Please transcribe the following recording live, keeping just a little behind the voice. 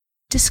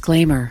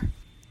Disclaimer.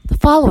 The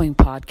following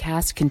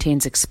podcast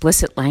contains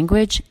explicit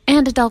language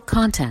and adult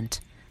content.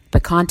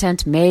 The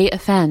content may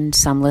offend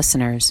some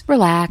listeners.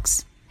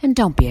 Relax and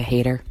don't be a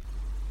hater.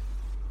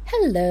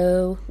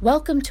 Hello.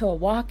 Welcome to A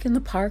Walk in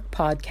the Park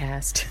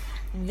podcast.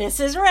 This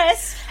is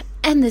Riss.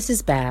 And this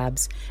is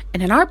Babs.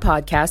 And in our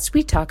podcast,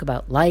 we talk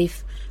about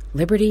life,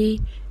 liberty,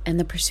 and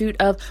the pursuit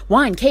of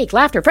wine, cake,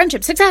 laughter,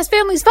 friendship, success,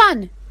 families,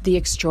 fun. The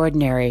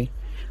extraordinary.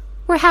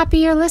 We're happy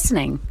you're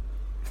listening.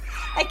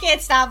 I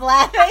can't stop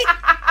laughing.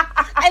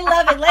 I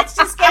love it. Let's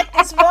just get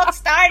this walk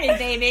started,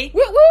 baby.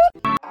 Woo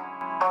woo!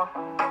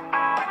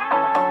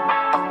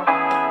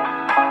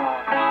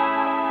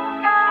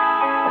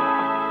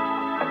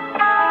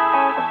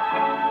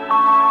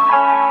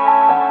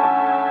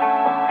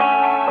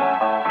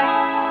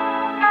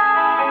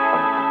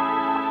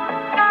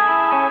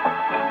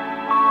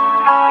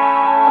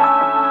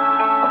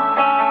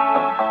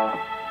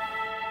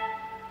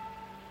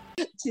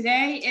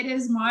 Today, it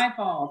is my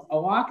fault. A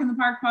Walk in the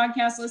Park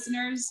podcast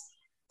listeners,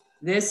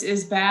 this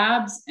is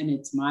Babs, and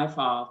it's my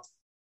fault.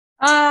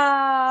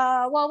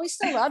 Well, we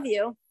still love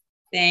you.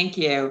 Thank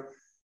you.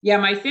 Yeah,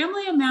 my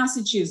family in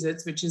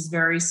Massachusetts, which is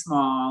very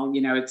small,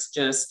 it's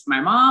just my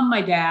mom,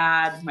 my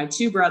dad, my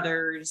two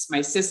brothers,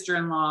 my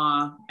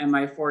sister-in-law, and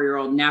my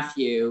 4-year-old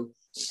nephew.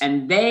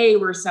 And they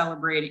were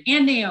celebrating,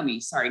 and Naomi.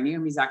 Sorry,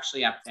 Naomi's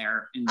actually up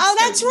there. Oh,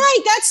 that's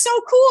right. That's so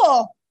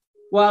cool.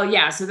 Well,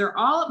 yeah, so they're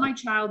all at my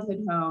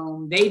childhood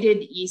home. They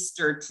did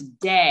Easter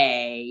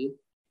today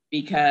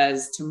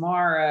because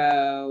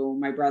tomorrow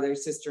my brother,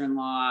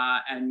 sister-in-law,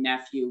 and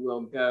nephew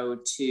will go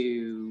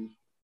to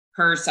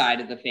her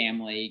side of the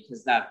family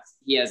because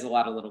he has a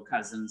lot of little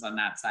cousins on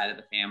that side of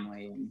the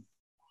family, and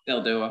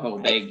they'll do a whole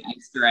big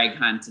Easter egg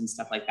hunt and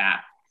stuff like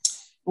that.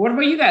 But what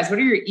about you guys? What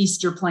are your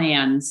Easter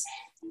plans?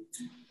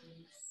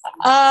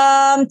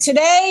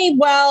 Today,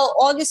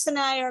 August and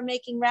I are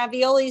making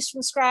raviolis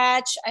from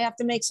scratch. I have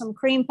to make some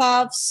cream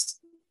puffs.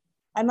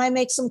 I might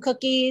make some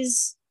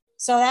cookies.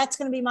 So that's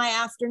going to be my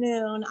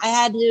afternoon.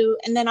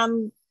 And then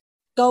I'm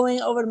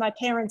going over to my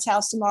parents'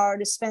 house tomorrow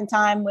to spend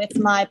time with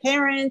my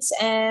parents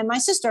and my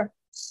sister.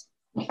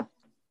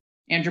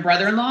 And your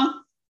brother-in-law?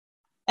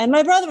 And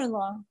my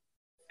brother-in-law.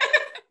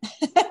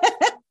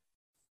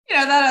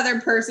 That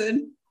other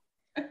person.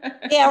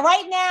 Yeah,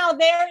 right now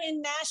they're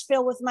in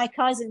Nashville with my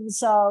cousins,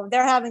 so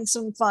they're having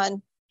some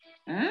fun.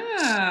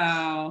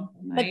 Oh,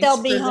 nice. But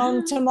they'll be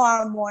home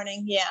tomorrow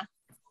morning. Yeah.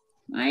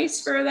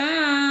 Nice for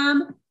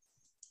them.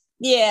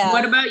 Yeah.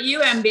 What about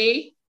you,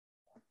 MB?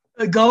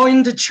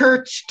 Going to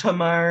church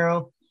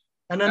tomorrow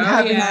and then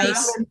having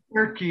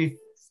turkey.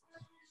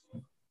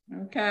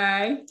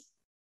 Okay.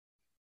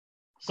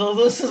 So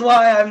this is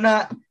why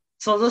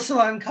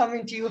I'm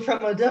coming to you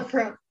from a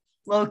different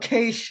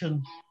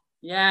location.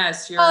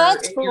 Yes,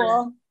 that's cool.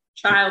 Your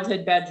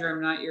childhood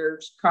bedroom, not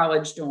your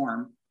college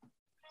dorm.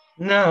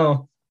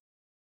 No.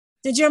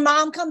 Did your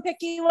mom come pick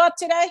you up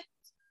today?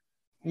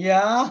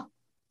 Yeah.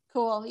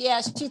 Cool.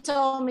 Yeah, she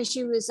told me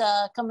she was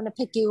coming to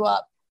pick you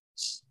up.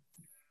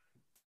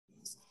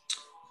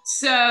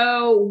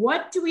 So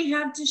what do we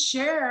have to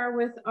share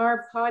with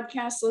our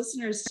podcast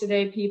listeners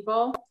today,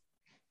 people?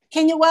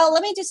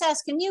 Let me just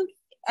ask,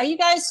 are you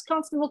guys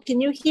comfortable?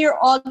 Can you hear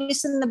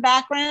August in the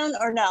background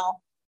or no?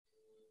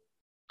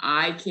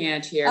 I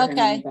can't hear him in the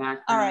background.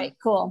 All right,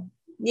 cool.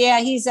 Yeah,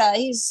 he's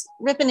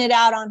ripping it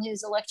out on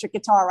his electric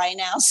guitar right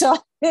now. So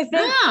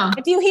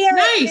if you hear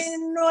it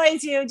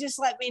annoys you, just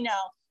let me know.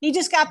 He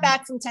just got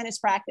back from tennis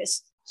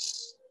practice.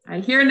 I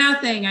hear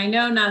nothing. I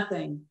know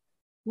nothing.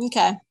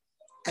 Okay,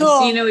 cool.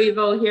 I see no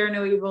evil, hear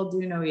no evil,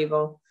 do no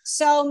evil.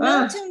 So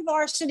Milton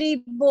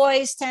Varsity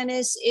Boys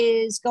Tennis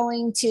is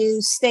going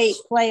to state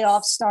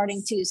playoffs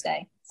starting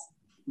Tuesday.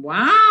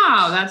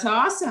 Wow, that's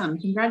awesome.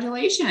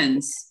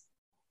 Congratulations.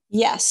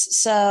 Yes,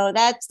 so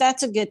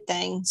that's a good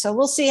thing. So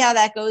we'll see how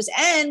that goes.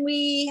 And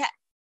we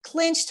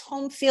clinched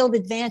home field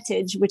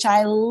advantage, which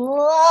I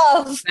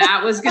love.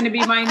 That was going to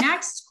be my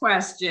next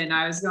question.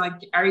 I was like,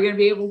 are you going to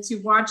be able to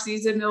watch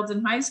these at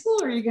Milton High School,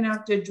 or are you going to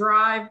have to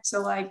drive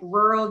to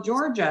rural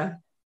Georgia?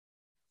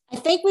 I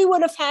think we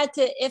would have had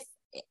to,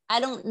 I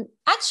don't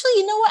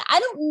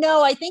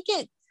know. I think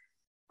it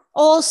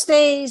all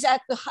stays at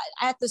the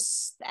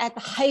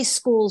high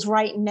schools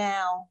right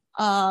now.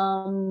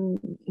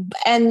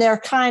 And they're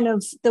kind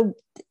of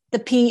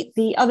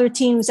the other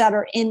teams that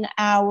are in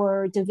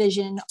our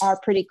division are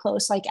pretty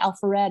close, like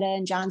Alpharetta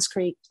and Johns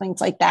Creek,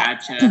 things like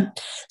that. Gotcha.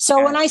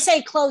 So when I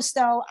say close,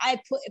 though, I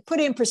put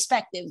it in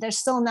perspective. They're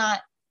still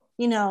not,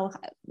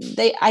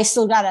 I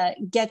still gotta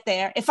get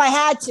there. If I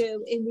had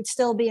to, it would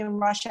still be in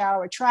rush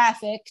hour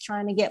traffic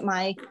trying to get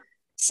my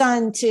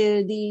son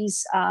to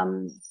these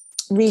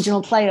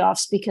regional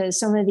playoffs, because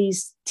some of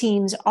these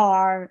teams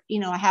are,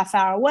 a half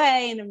hour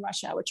away and in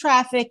rush hour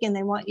traffic, and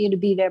they want you to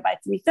be there by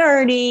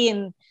 3:30,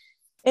 and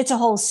it's a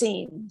whole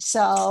scene.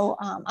 So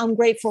I'm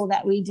grateful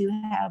that we do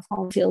have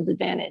home field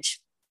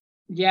advantage.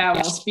 Yeah.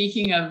 Well,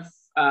 speaking of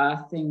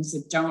things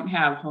that don't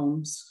have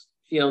home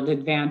field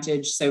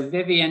advantage. So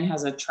Vivian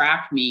has a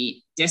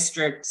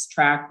district's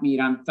track meet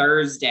on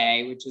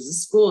Thursday, which is a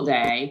school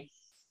day.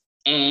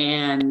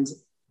 And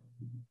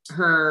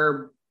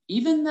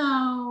even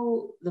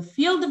though the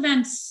field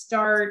events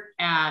start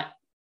at,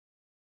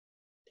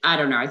 I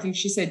don't know, I think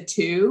she said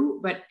 2,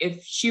 but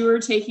if she were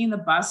taking the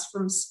bus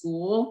from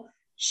school,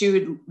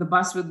 the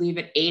bus would leave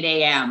at 8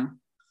 a.m.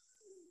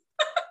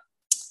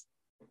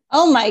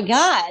 Oh my God.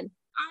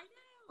 I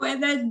know.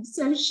 And then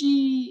so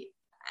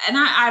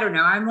I don't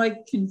know, I'm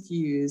like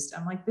confused.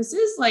 I'm like, this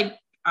is like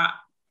a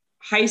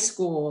high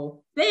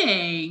school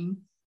thing,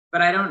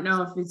 but I don't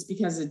know if it's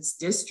because it's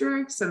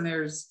districts and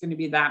there's going to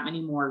be that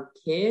many more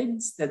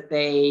kids that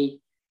they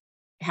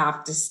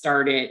have to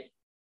start it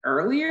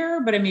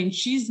earlier. But I mean,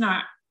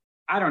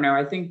 I don't know.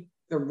 I think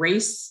the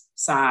race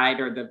side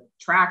or the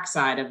track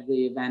side of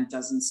the event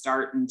doesn't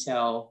start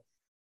until,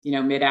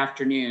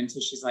 mid-afternoon. So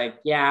she's like,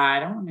 yeah, I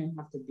don't want to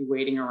have to be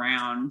waiting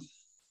around.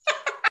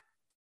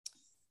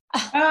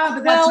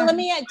 But let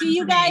me ask, do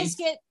you guys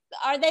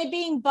are they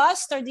being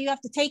bused or do you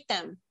have to take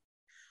them?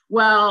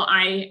 Well,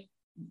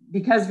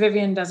 because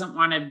Vivian doesn't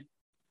want to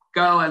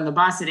go on the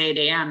bus at 8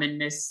 a.m. and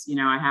miss,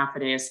 a half a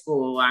day of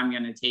school, I'm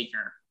going to take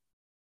her.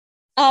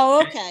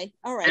 Oh, okay.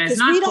 All right. Because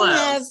we don't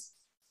have,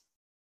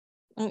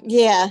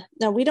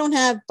 we don't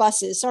have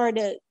buses. Sorry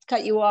to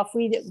cut you off.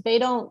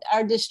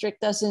 Our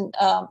district is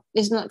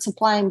not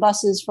supplying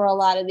buses for a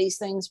lot of these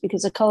things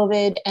because of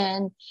COVID,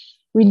 and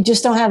we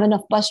just don't have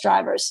enough bus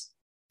drivers.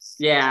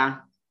 Yeah.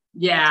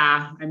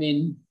 Yeah. I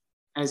mean,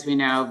 as we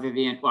know,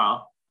 Vivian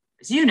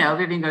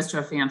goes to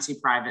a fancy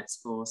private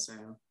school, so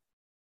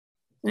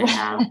they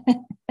have,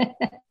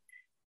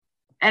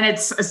 and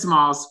it's a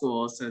small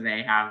school, so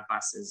they have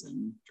buses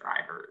and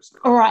drivers.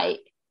 Right.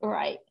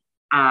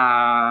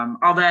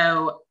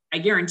 Although I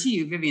guarantee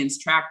you, Vivian's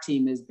track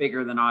team is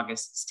bigger than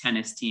August's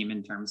tennis team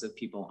in terms of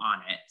people on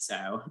it.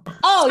 So.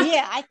 Oh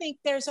yeah, I think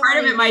there's part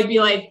of it might be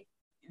like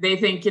they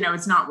think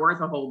it's not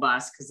worth a whole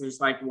bus because there's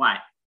like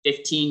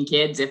 15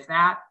 kids, if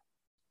that.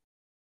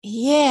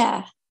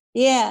 Yeah.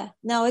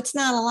 No, it's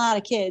not a lot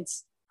of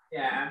kids.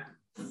 Yeah.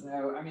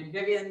 So, I mean,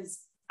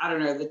 Vivian's, I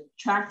don't know, the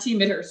track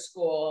team at her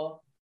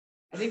school,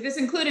 I think this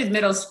included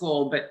middle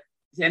school,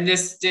 and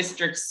this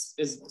district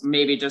is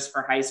maybe just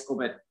for high school,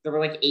 but there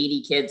were like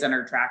 80 kids on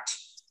her track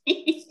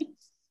team.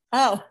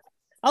 Oh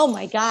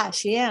my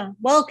gosh. Yeah.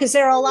 Well, because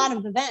there are a lot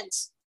of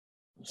events.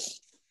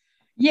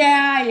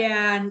 Yeah.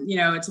 And,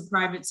 it's a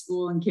private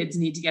school and kids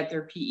need to get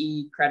their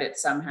PE credit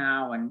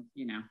somehow. And,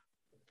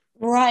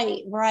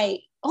 Right.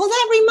 Oh,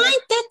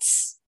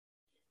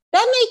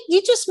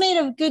 you just made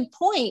a good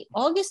point.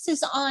 August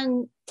is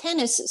on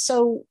tennis,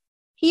 so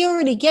he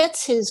already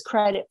gets his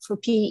credit for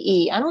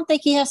PE. I don't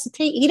think he has to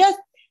he does.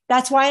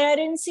 That's why I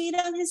didn't see it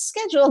on his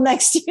schedule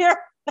next year.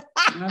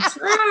 That's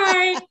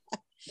right.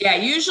 Yeah.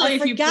 Usually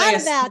if you play a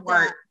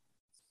sport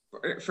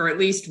for at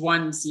least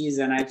one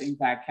season, I think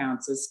that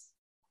counts as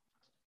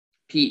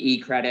PE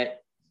credit.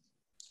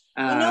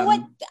 You know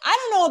what? I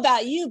don't know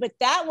about you, but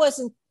that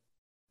wasn't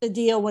the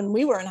deal when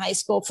we were in high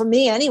school. For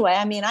me, anyway.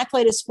 I mean, I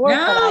played a sport,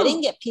 but I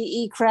didn't get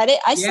PE credit.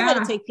 I still had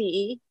to take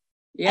PE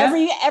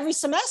every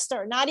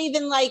semester. Not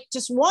even like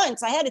just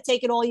once. I had to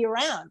take it all year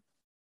round.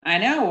 I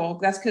know. Well,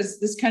 that's because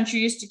this country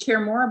used to care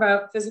more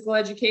about physical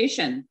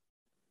education.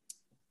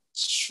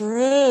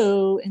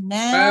 True. And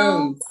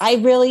now I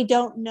really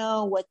don't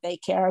know what they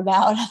care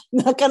about. I'm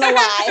not gonna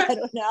lie. I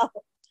don't know.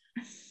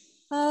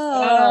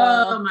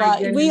 Oh my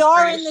goodness, we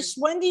are gracious. In this.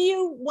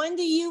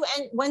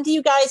 When do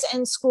you guys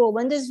end school?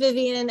 When does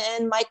Vivian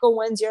and Michael,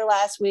 when's your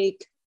last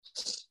week?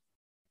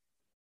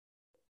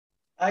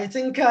 I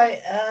think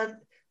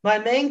my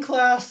main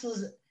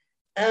classes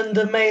end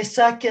May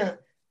 2nd,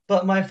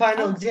 but my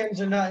final exams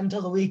are not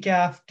until the week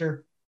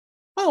after.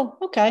 Oh,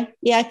 okay.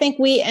 Yeah, I think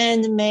we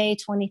end May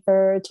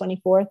 23rd,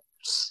 24th.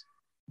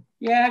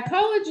 Yeah,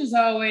 college is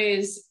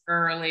always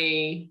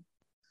early.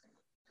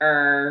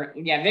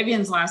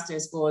 Vivian's last day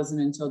of school isn't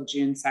until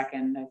June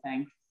 2nd, I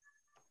think.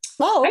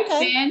 Oh,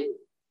 okay.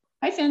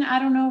 Hi, Finn. I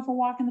don't know if a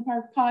Walk in the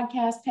Park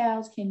podcast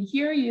pals can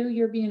hear you.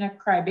 You're being a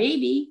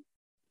crybaby.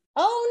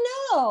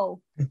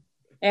 Oh, no.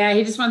 Yeah,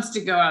 he just wants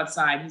to go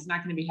outside. He's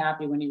not going to be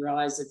happy when he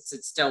realizes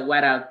it's still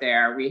wet out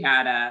there. We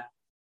had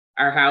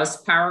our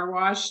house power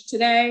wash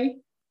today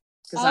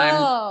because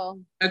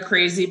I'm a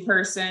crazy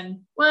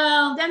person.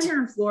 Well, down here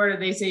in Florida,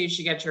 they say you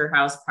should get your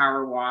house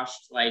power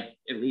washed like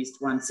at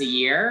least once a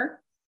year.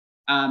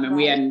 And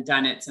we hadn't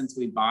done it since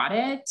we bought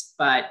it.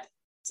 But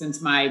since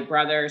my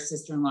brother,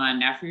 sister-in-law, and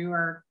nephew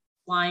are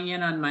flying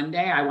in on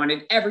Monday, I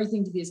wanted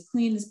everything to be as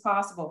clean as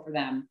possible for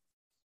them.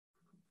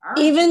 Right.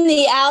 Even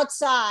the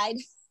outside.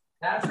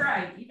 That's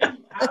right. Even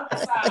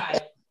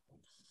outside.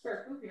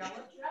 Sure, Goofy, I'll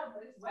let you out,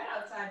 but it's wet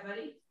outside,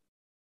 buddy.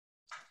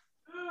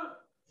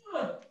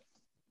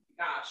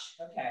 Gosh,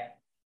 okay.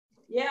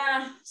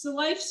 Yeah, so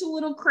life's a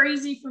little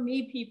crazy for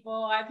me,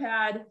 people. I've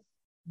had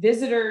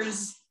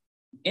visitors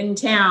in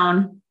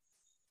town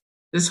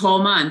this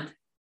whole month.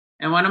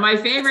 And one of my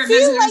favorite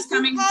visitors like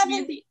coming to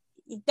me.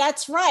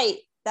 That's right.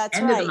 That's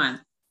end of the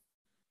month.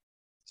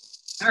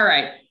 All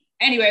right.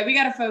 Anyway, we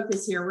got to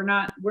focus here.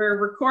 We're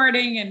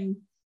recording, and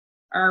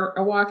our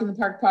Walk in the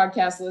Park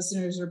podcast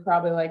listeners are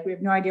probably like, we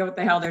have no idea what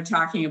the hell they're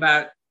talking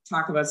about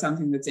talk about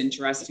something that's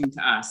interesting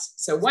to us.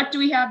 So what do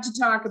we have to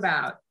talk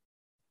about?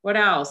 What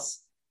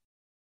else?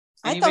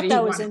 I thought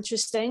that was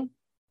interesting.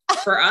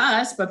 For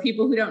us, but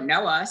people who don't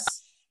know us.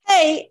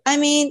 Hey, I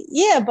mean,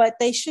 yeah, but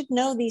they should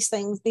know these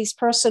things, these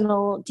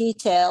personal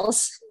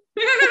details.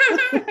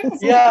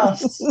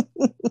 Yes.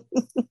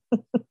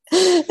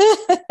 I'm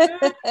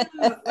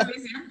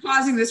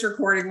pausing this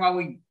recording while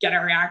we get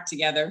our act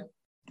together.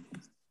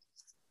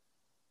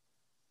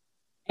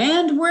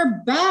 And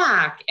we're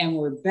back and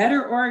we're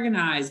better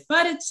organized,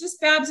 but it's just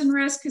Babs and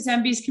Risk because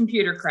MB's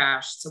computer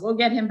crashed. So we'll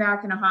get him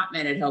back in a hot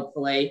minute,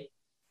 hopefully.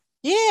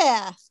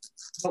 Yeah.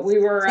 But we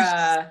were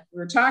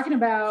talking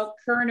about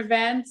current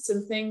events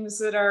and things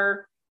that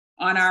are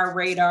on our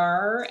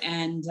radar,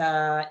 and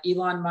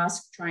Elon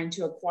Musk trying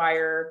to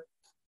acquire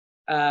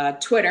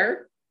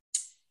Twitter.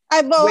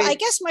 I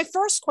guess my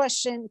first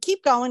question.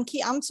 Keep going.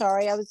 I'm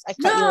sorry. I cut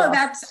you off.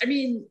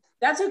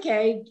 That's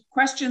okay.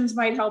 Questions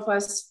might help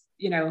us,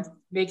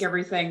 make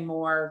everything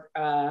more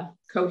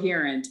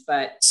coherent.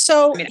 But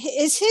so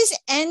is his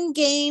end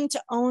game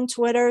to own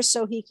Twitter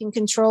so he can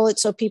control it,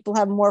 so people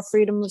have more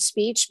freedom of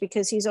speech?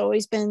 Because he's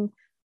always been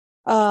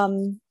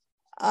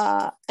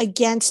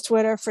against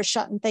Twitter for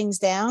shutting things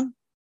down.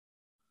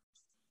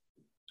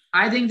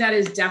 I think that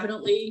is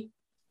definitely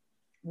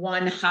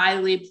one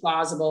highly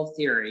plausible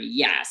theory.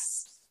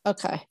 Yes.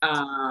 Okay.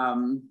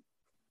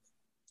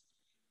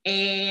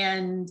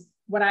 And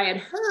what I had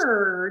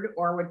heard,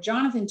 or what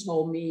Jonathan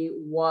told me,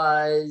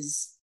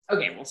 was,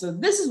 okay, well, so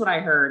this is what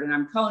I heard, and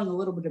I'm calling a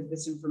little bit of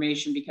this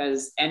information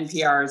because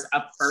NPR's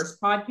Up First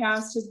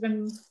podcast has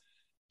been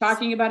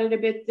talking about it a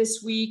bit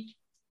this week.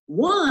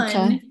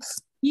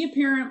 He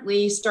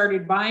apparently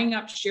started buying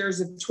up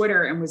shares of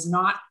Twitter and was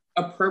not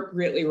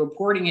appropriately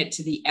reporting it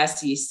to the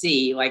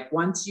SEC. Like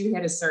once you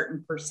hit a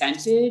certain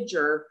percentage,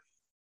 or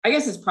I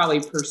guess it's probably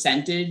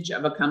percentage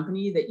of a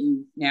company that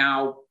you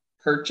now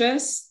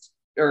purchased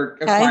or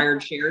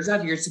acquired shares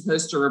of, you're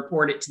supposed to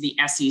report it to the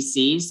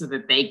SEC so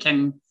that they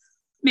can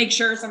make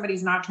sure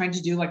somebody's not trying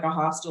to do like a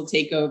hostile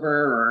takeover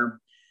or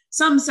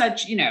some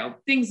such,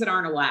 things that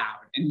aren't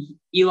allowed. And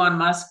Elon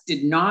Musk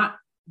did not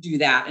do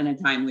that in a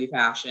timely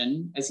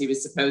fashion as he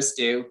was supposed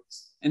to.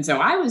 And so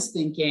I was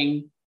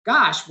thinking,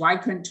 gosh, why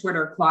couldn't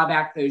Twitter claw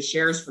back those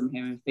shares from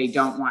him if they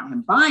don't want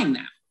him buying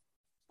them?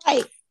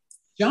 Right.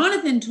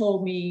 Jonathan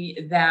told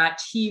me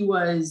that he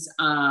was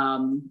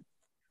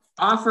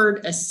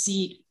offered a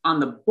seat on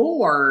the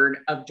board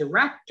of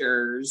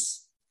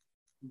directors,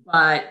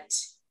 but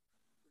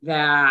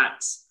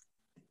that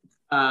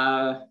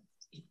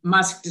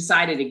Musk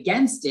decided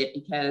against it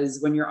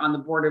because when you're on the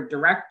board of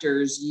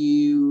directors,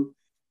 you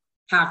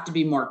have to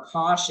be more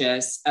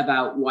cautious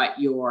about what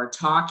you're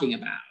talking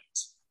about.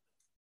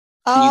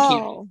 Oh. You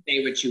can't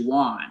say what you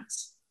want.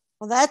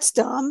 Well, that's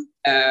dumb.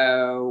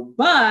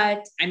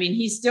 But I mean,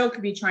 he still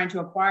could be trying to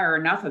acquire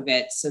enough of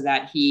it so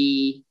that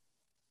he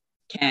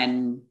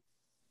can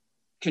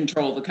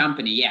control the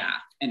company,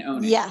 and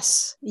own it.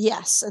 Yes,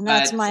 and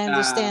that's my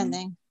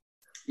understanding.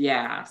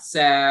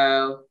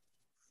 So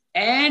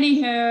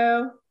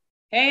anywho,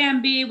 hey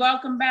MB,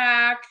 welcome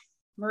back.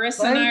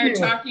 Marissa and I are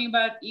talking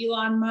about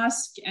Elon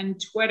Musk and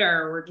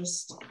Twitter. We're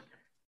just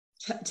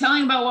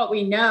telling about what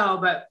we know,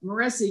 but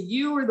Marissa,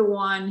 you were the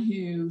one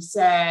who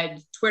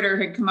said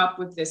Twitter had come up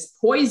with this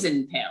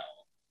poison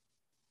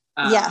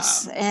pill.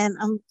 Yes, and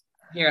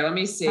here, let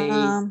me see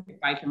if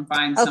I can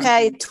find something.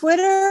 Okay,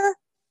 Twitter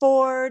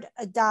board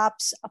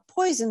adopts a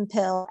poison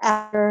pill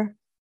after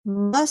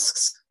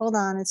Musk's. Hold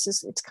on, it's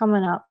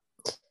coming up.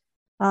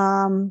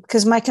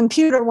 Because my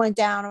computer went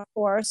down, of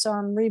course, so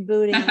I'm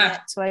rebooting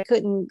it, so I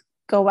couldn't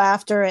go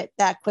after it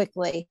that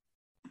quickly.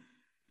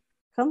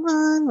 Come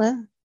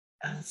on.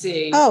 Let's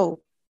see. Oh,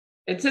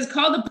 it says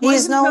called the poison he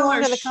is no pill.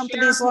 longer the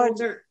company's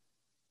largest.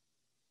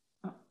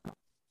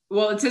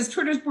 Well, it says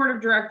Twitter's board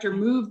of directors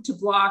moved to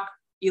block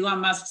Elon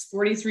Musk's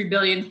 $43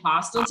 billion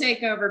hostile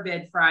takeover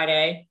bid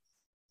Friday.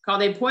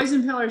 Called a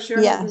poison pill or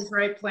shareholders'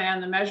 right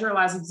plan. The measure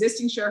allows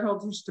existing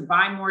shareholders to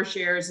buy more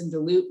shares and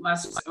dilute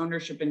Musk's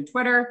ownership in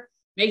Twitter,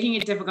 making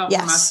it difficult for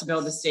Musk to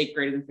build a stake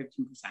greater than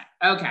 15%.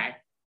 Okay.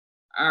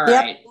 All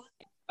right. Yep.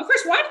 Of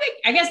course, why do they?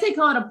 I guess they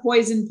call it a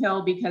poison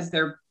pill because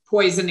they're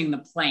poisoning the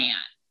plant.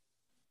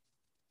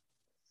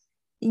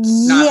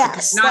 Not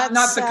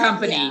the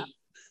company.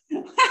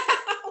 Yeah.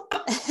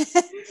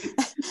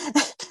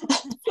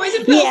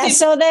 Poison pill. Yeah.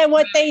 So then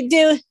what they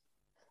do?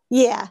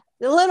 Yeah.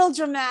 A little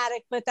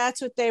dramatic, but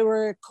that's what they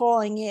were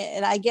calling it.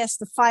 And I guess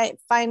the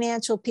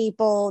financial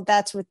people,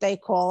 that's what they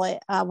call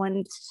it.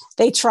 When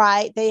they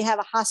have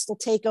a hostile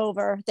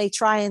takeover, they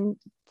try and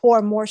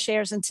pour more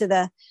shares into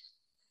the,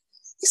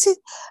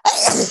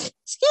 excuse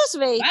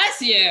me.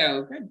 Bless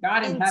you. Good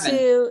God in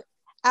heaven.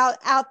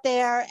 Out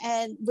there,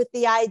 and with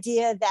the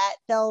idea that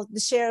the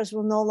shares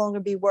will no longer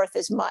be worth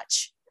as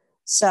much.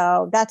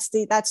 So that's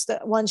the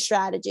one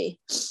strategy.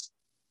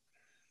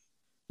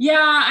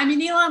 Yeah, I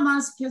mean, Elon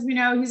Musk, because we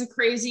know he's a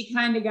crazy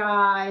kind of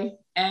guy.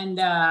 And,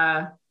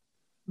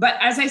 but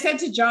as I said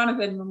to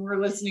Jonathan, when we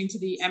were listening to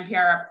the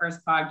NPR Up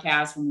First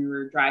podcast, when we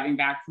were driving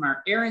back from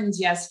our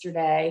errands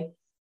yesterday,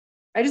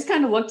 I just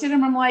kind of looked at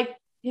him. I'm like,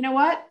 you know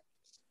what?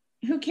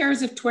 Who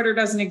cares if Twitter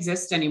doesn't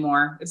exist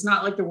anymore? It's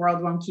not like the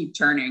world won't keep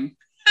turning.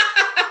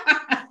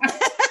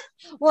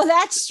 Well,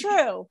 that's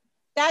true.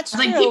 That's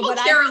true. Like, people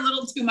care a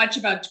little too much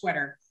about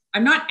Twitter.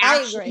 I'm not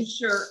actually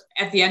sure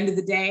at the end of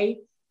the day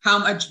how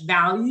much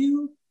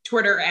value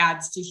Twitter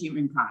adds to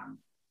humankind.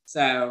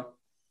 So,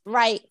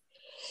 right.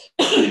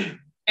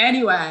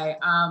 Anyway,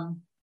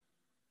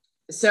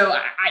 so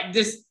I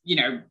just, you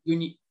know,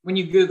 when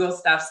you Google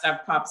stuff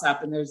pops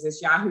up, and there's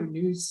this Yahoo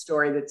News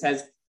story that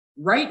says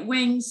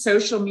right-wing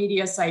social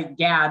media site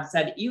Gab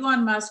said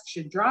Elon Musk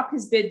should drop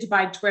his bid to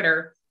buy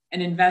Twitter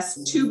and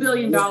invest $2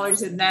 billion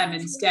in them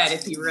instead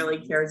if he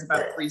really cares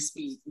about free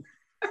speech.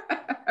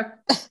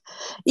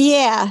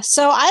 Yeah.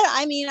 So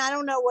I mean, I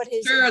don't know what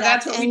his. Sure,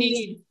 that's what we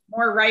need.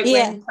 More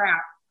right-wing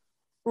crap.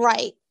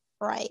 Right.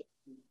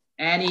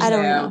 Anyhow, I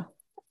don't know.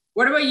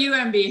 What about you,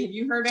 MB? Have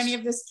you heard any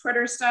of this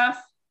Twitter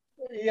stuff?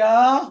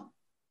 Yeah.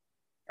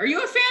 Are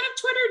you a fan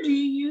of Twitter? Do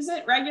you use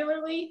it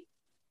regularly?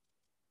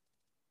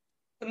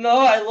 No,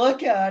 I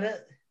look at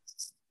it.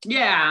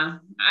 Yeah.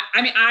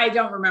 I mean, I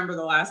don't remember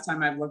the last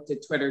time I've looked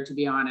at Twitter, to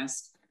be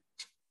honest.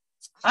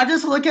 I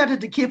just look at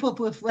it to keep up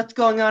with what's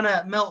going on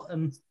at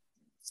Milton.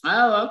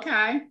 Oh,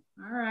 okay.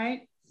 All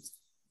right.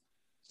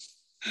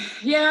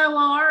 Yeah, well,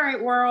 all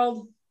right,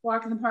 world.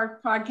 Walk in the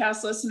Park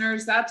podcast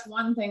listeners. That's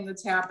one thing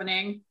that's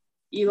happening.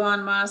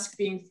 Elon Musk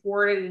being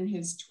thwarted in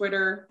his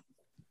Twitter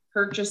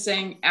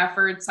purchasing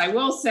efforts. I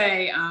will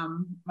say,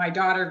 my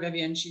daughter,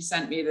 Vivian, she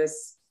sent me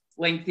this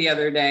link the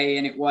other day,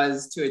 and it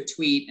was to a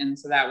tweet. And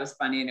so that was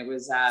funny. And it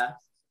was,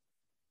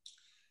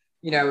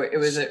 it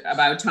was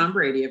about Tom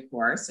Brady, of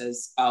course,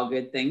 as all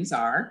good things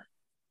are.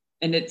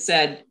 And it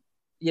said,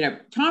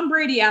 Tom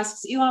Brady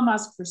asks Elon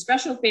Musk for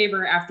special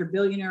favor after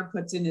billionaire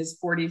puts in his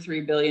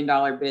 $43 billion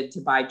bid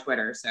to buy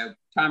Twitter. So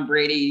Tom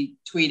Brady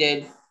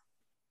tweeted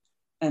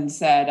and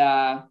said,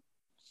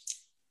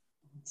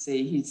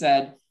 he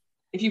said,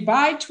 if you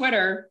buy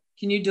Twitter,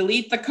 can you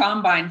delete the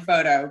combine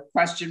photo? ?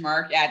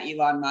 At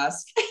Elon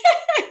Musk.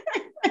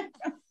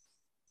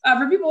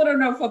 For people who don't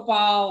know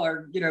football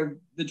or,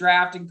 the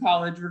draft and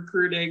college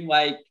recruiting,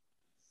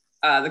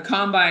 the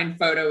combine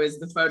photo is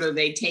the photo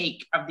they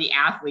take of the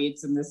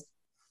athletes in this.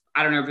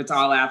 I don't know if it's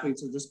all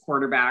athletes or just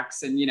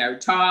quarterbacks. And,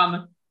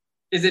 Tom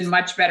is in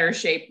much better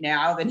shape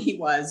now than he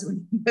was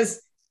when he was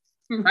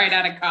right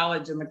out of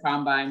college in the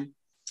combine.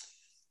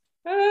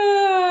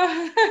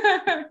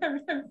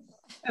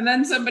 And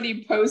then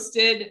somebody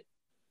posted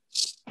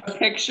a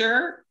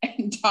picture,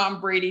 and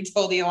Tom Brady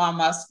told Elon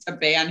Musk to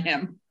ban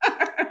him.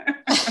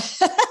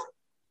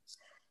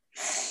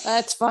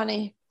 That's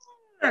funny.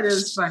 That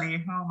is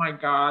funny. Oh my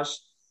gosh.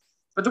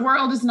 But the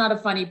world is not a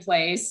funny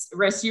place.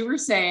 Russ, you were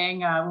saying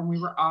when we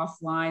were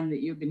offline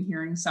that you've been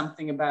hearing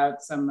something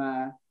about some,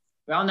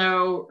 we all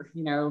know,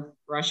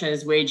 Russia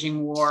is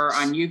waging war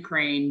on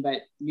Ukraine,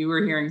 but you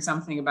were hearing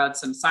something about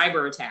some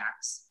cyber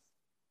attacks.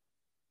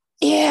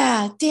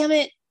 Yeah, damn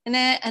it. And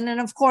then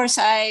of course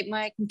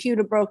my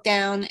computer broke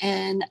down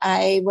and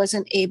I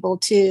wasn't able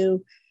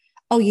to.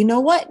 Oh, you know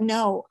what?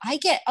 No,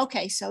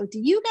 okay. So do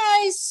you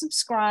guys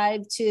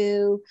subscribe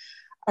to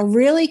a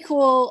really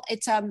cool,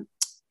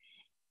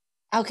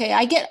 okay,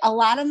 I get a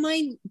lot of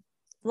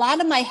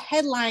my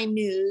headline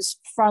news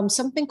from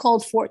something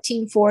called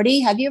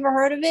 1440. Have you ever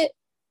heard of it?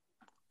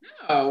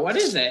 No, what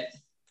is it?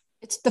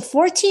 It's the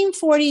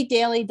 1440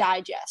 Daily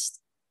Digest.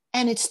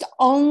 And it's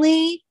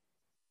only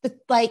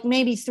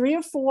maybe 3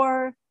 or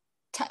 4.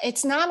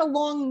 It's not a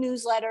long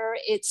newsletter.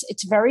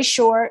 It's very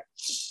short.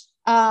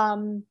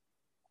 And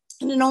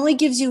it only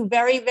gives you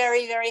very,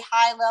 very, very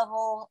high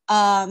level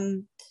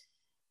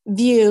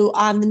view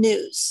on the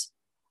news.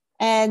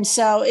 And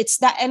so it's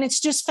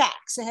just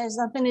facts. It has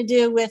nothing to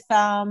do with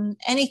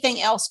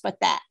anything else but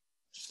that.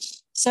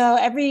 So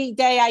every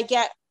day I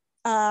get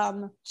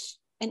an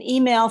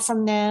email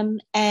from them,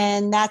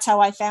 and that's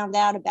how I found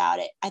out about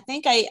it. I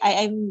think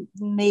I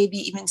maybe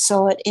even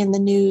saw it in the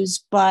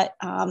news, but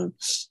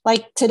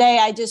today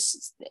I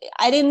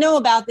didn't know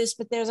about this,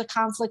 but there's a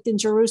conflict in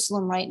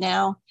Jerusalem right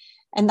now.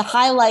 And the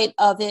highlight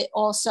of it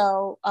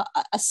also,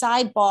 a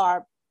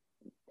sidebar,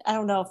 I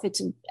don't know if it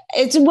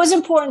was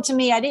important to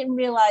me. I didn't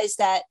realize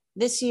that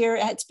this year,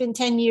 it's been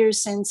 10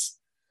 years since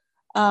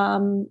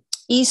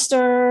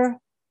Easter.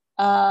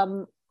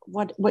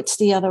 What's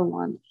the other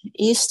one?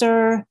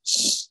 Easter,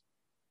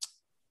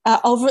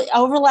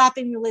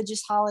 overlapping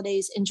religious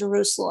holidays in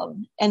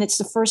Jerusalem. And it's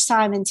the first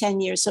time in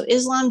 10 years. So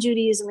Islam,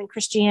 Judaism, and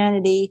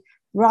Christianity,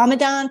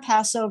 Ramadan,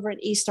 Passover,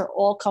 and Easter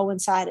all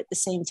coincide at the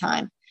same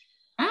time.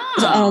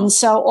 Oh. And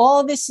so all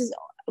of this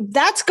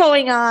that's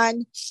going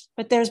on,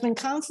 but there's been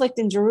conflict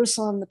in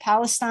Jerusalem. The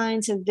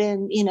Palestinians have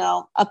been,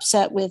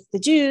 upset with the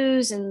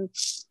Jews, and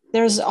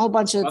there's a whole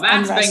bunch of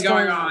that's been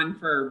going on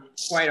for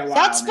quite a while.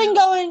 That's been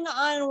going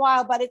on a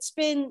while, but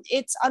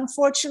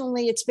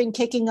unfortunately it's been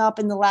kicking up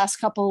in the last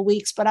couple of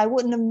weeks. But I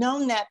wouldn't have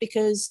known that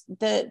because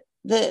the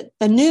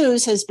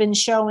news has been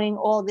showing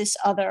all this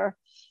other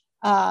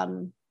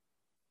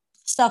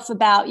stuff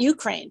about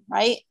Ukraine,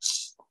 right?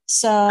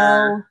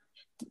 So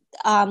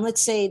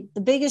let's say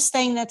the biggest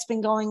thing that's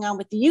been going on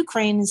with the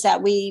Ukraine is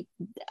that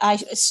I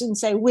shouldn't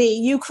say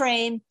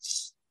Ukraine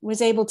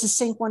was able to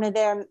sink one of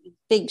their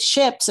big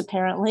ships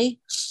apparently.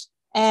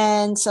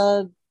 And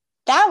so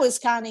that was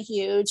kind of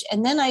huge.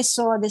 And then I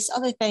saw this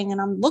other thing, and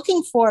I'm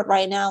looking for it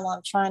right now while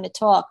I'm trying to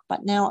talk,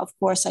 but now of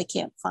course I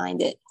can't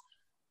find it.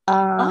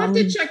 I'll have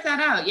to check that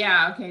out.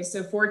 Yeah. Okay.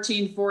 So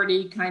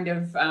 1440 kind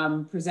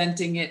of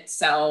presenting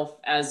itself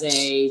as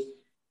a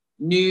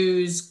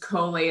news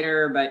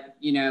collator, but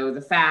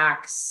the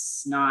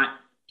facts, not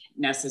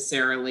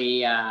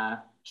necessarily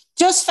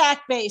just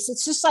fact-based.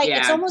 It's just like,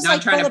 it's almost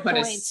like bullet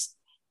points.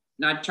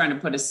 Not trying to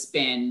put a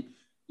spin.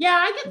 Yeah,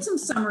 I get some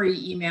summary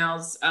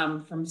emails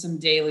from some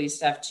daily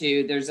stuff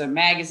too. There's a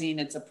magazine,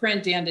 it's a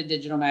print and a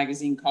digital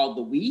magazine called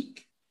The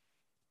Week.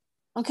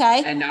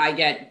 Okay. And I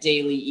get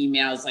daily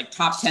emails like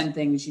top 10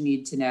 things you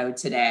need to know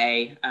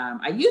today.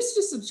 I used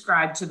to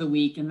subscribe to The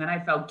Week, and then I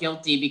felt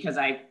guilty because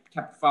I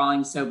kept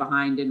falling so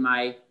behind in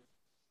my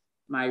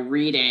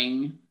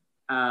reading.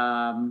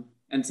 And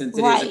since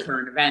it is a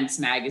current events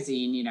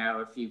magazine,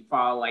 if you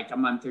fall like a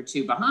month or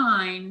two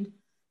behind.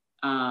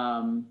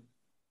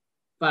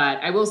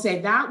 But I will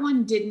say that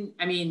one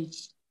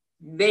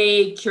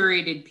they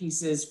curated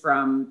pieces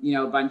from,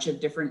 a bunch of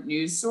different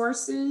news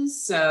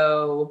sources.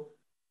 So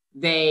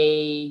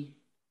they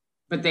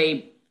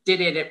did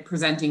it at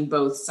presenting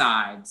both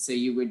sides. So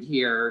you would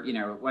hear,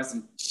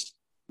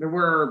 there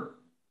were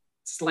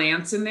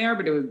slants in there,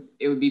 but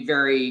it would be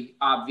very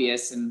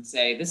obvious and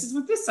say, this is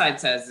what this side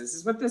says. This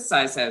is what this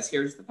side says.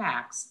 Here's the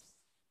facts.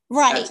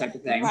 Right. That type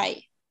of thing.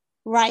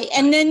 Right.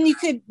 And then you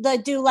could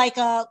do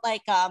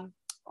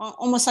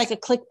almost like a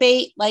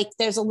clickbait, like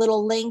there's a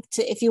little link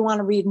to if you want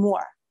to read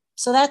more.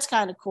 So that's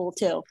kind of cool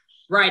too.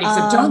 Right.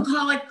 Except don't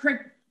call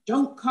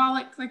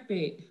it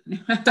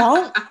clickbait.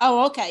 Don't?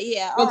 Oh, okay.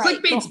 Yeah. Well,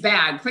 clickbait's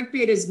bad.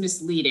 Clickbait is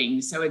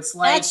misleading. So it's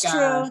like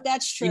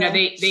that's true.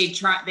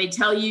 They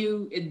tell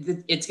you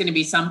it's going to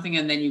be something,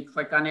 and then you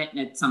click on it and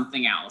it's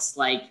something else.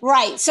 Like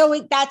right.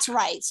 So that's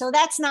right. So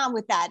that's not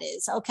what that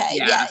is. Okay.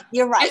 Yeah,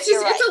 you're right.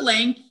 It's a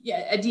link.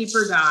 Yeah, a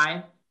deeper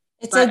dive.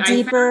 It's a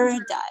deeper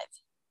dive.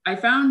 I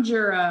found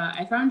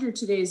your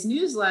today's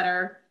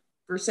newsletter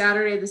for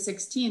Saturday the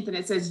 16th, and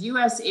it says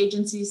U.S.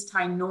 agencies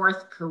tie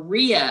North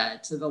Korea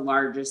to the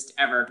largest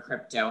ever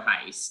crypto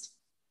heist.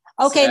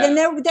 Okay, then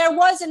there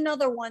was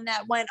another one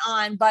that went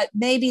on, but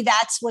maybe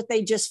that's what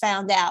they just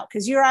found out,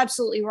 because you're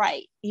absolutely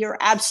right.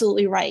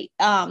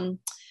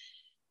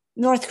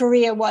 North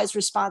Korea was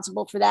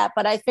responsible for that,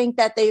 but I think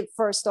that they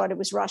first thought it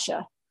was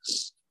Russia.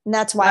 And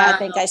that's why I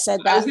think I said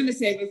that. I was going to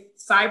say, with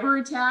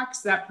cyber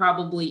attacks, that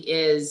probably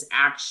is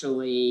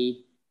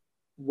actually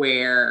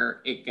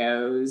where it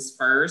goes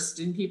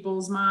first in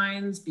people's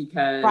minds,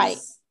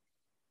 because,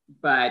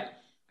 but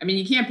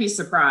you can't be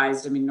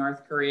surprised.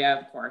 North Korea,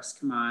 of course,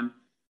 come on.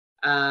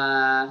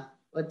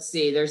 Let's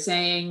see. They're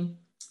saying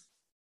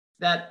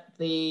that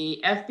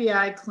the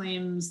FBI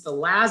claims the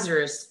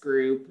Lazarus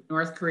Group,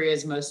 North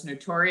Korea's most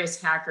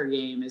notorious hacker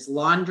game, is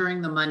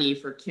laundering the money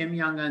for Kim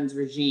Jong-un's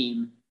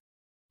regime.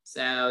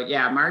 So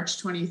yeah,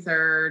 March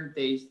 23rd,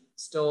 they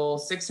stole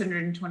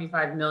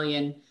 $625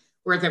 million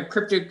worth of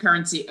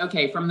cryptocurrency.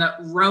 Okay, from the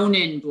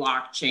Ronin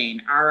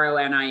blockchain,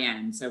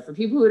 RONIN. So for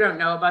people who don't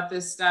know about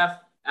this stuff,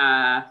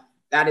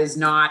 that is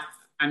not,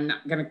 I'm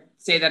not going to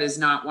say that is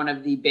not one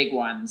of the big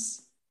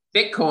ones.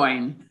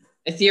 Bitcoin,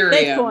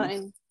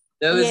 Ethereum.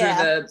 Those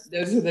are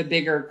the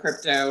bigger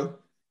crypto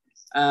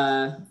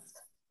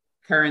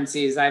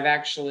currencies. I've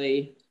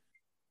actually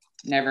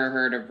never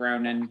heard of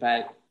Ronin,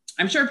 but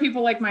I'm sure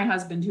people like my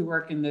husband who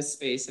work in this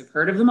space have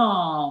heard of them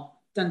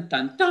all. Dun,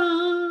 dun,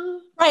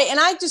 dun. Right. And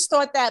I just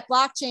thought that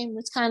blockchain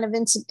was kind of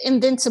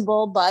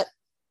invincible, but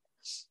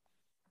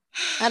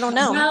I don't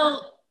know.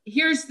 Well,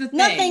 here's the thing.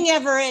 Nothing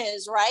ever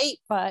is, right?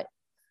 But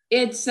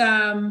it's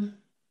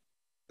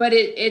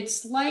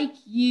it's like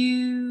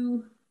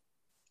you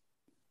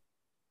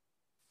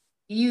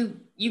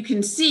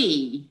can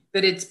see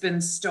that it's been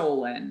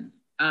stolen.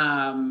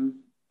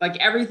 Like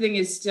everything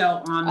is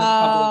still on the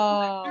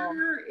public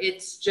ledger.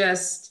 It's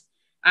just,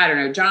 I don't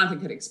know.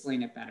 Jonathan could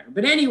explain it better.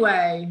 But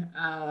anyway,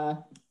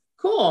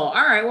 cool. All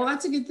right. Well,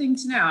 that's a good thing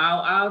to know.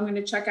 I'm going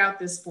to check out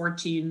this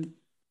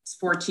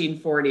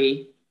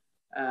 1440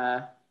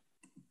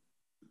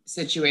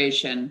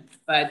 situation.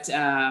 But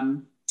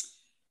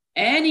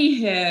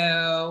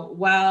anywho,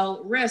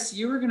 well, Riss,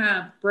 you were going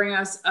to bring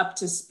us up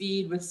to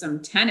speed with some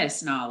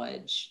tennis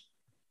knowledge.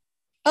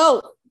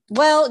 Oh,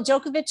 well,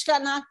 Djokovic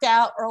got knocked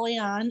out early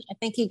on. I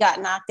think he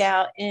got knocked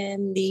out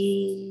in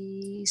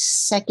the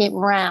second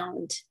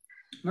round.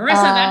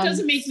 Marissa, that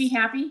doesn't make me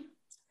happy.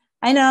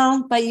 I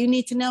know, but you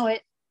need to know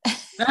it.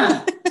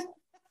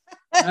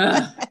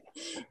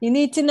 You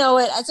need to know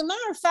it. As a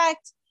matter of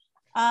fact,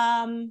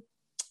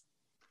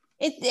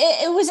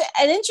 it was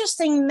an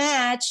interesting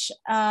match.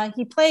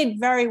 He played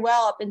very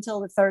well up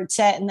until the third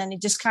set, and then he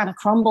just kind of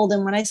crumbled.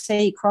 And when I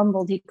say he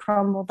crumbled like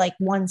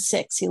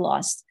 1-6. He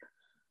lost.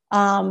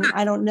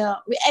 I don't know.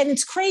 And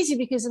it's crazy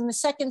because in the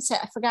second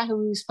set, I forgot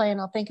who he was playing.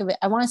 I'll think of it.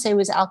 I want to say it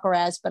was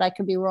Alcaraz, but I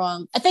could be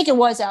wrong. I think it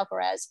was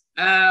Alcaraz.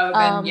 Oh,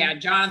 then yeah,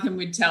 Jonathan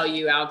would tell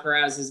you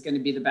Alcaraz is going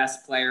to be the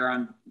best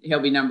player he'll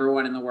be number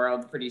one in the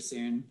world pretty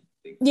soon.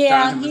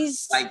 Yeah, Jonathan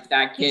he's like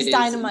that kid. He's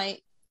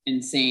dynamite.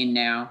 Insane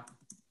now.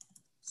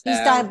 So. He's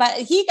done, but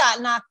he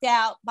got knocked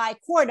out by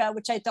Korda,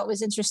 which I thought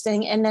was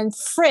interesting. And then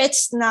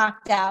Fritz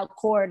knocked out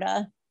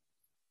Korda.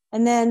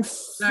 And then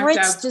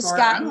Fritz just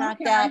got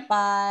knocked out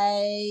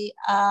by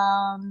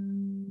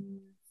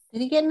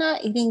did he get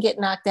knocked? He didn't get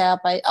knocked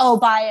out by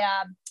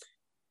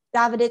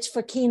Davidovich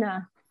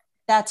Fokina.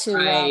 That's who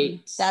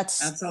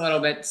that's a little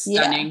bit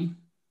stunning.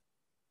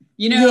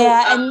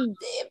 Yeah. And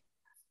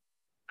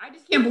I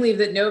just can't believe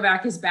that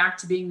Novak is back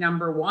to being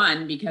number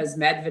one because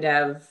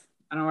Medvedev,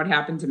 I don't know what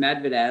happened to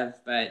Medvedev,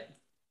 but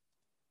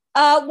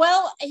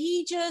well,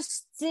 he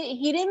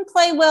didn't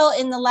play well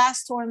in the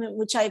last tournament,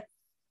 which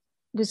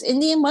was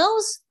Indian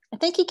Wells. I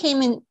think he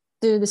came in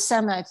through the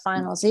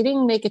semifinals. He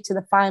didn't make it to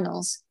the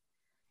finals.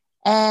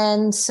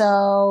 And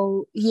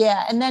so,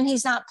 yeah. And then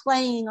he's not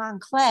playing on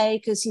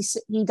clay because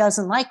he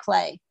doesn't like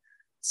clay.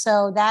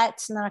 So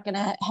that's not going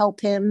to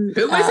help him.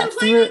 Who wasn't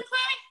playing on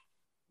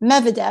clay?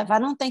 Medvedev. I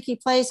don't think he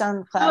plays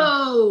on clay.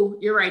 Oh,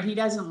 you're right. He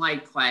doesn't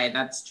like clay.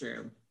 That's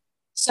true.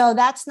 So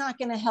that's not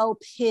going to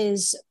help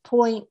his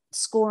point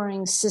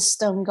scoring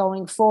system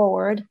going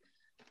forward.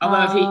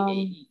 Although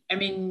if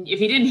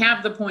he didn't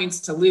have the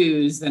points to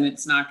lose, then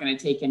it's not going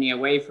to take any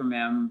away from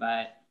him.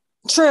 But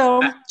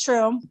true.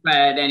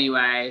 But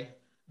anyway,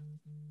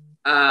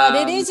 but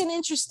it is an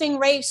interesting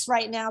race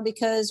right now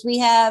because we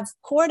have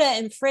Korda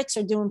and Fritz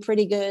are doing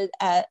pretty good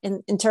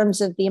in terms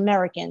of the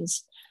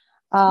Americans.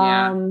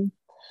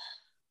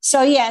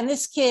 So yeah, and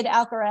this kid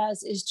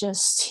Alcaraz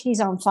he's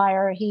on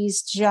fire.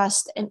 He's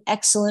just an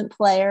excellent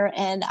player,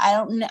 and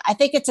I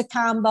think it's a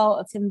combo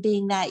of him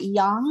being that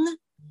young.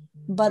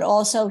 But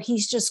also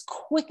he's just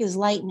quick as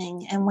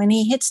lightning. And when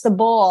he hits the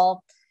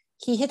ball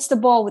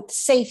with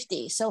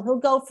safety. So he'll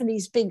go for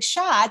these big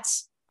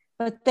shots,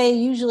 but they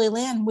usually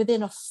land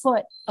within a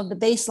foot of the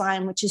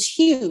baseline, which is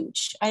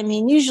huge. I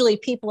mean, usually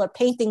people are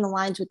painting the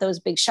lines with those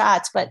big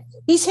shots, but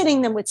he's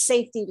hitting them with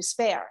safety to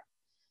spare.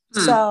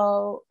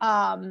 So,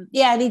 and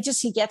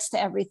he gets to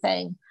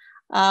everything.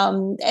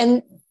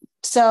 And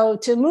so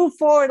to move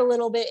forward a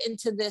little bit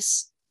into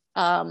this,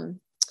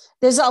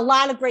 there's a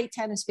lot of great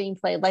tennis being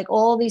played. Like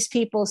all these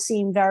people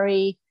seem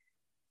very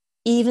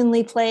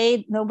evenly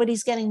played.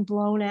 Nobody's getting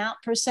blown out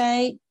per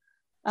se.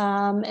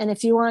 And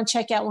if you want to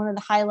check out one of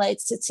the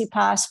highlights,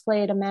 Tsitsipas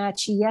played a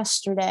match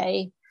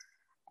yesterday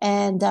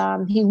and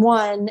he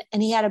won,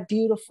 and he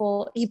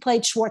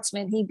played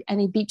Schwartzman.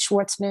 He beat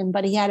Schwartzman,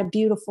 but he had a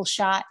beautiful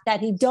shot that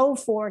he dove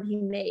for and he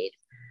made.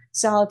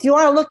 So if you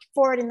want to look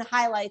for it in the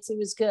highlights, it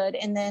was good.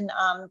 And then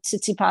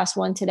Tsitsipas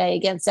won today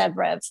against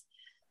Zverev.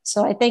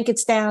 So I think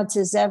it's down to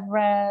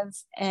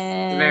Zverev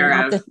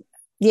and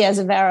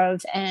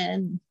Zverev,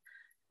 and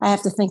I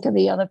have to think of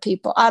the other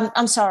people.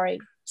 I'm sorry,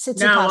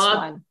 Tsitsipas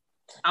won.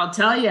 I'll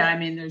tell you. I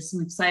mean, there's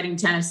some exciting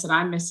tennis that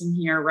I'm missing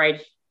here,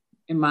 right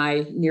in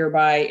my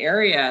nearby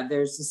area.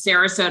 There's the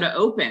Sarasota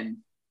Open.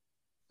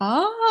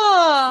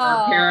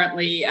 Oh,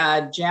 apparently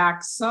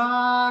Jack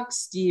Sock,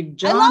 Steve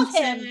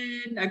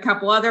Johnson, a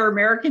couple other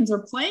Americans are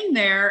playing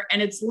there,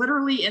 and it's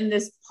literally in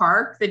this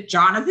park that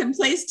Jonathan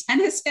plays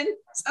tennis in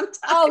sometimes.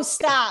 Oh,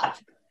 stop.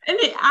 And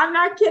I'm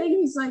not kidding.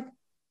 He's like,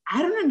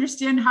 I don't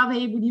understand how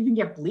they would even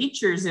get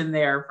bleachers in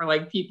there for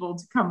like people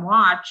to come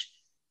watch.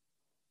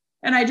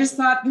 And I just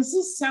thought, this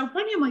is so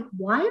funny. I'm like,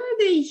 why are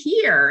they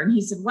here? And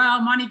he said,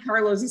 well, Monte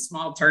Carlo is a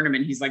small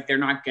tournament. He's like, they're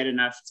not good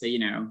enough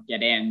to,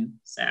 get in.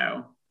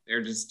 So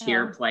they're just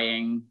here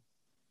playing.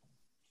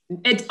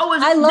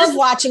 I love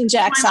watching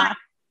Jack Sock.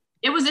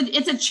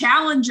 It's a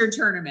challenger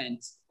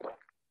tournament.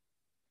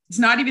 It's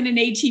not even an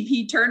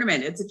ATP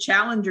tournament. It's a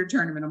challenger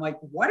tournament. I'm like,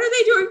 what are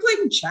they doing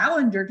playing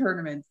challenger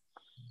tournaments?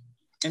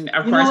 And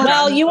of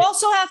course, you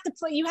also have to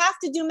play. You have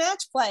to do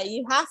match play.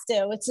 You have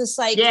to. It's just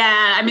like,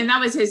 yeah. I mean, that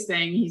was his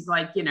thing. He's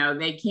like,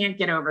 they can't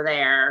get over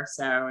there,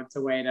 so it's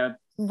a way to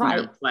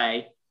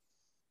play.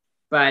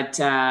 But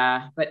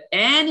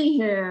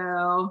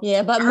anywho,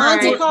 yeah. But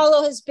Monte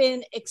Carlo has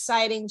been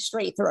exciting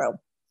straight through.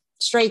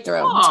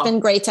 Cool. It's been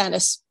great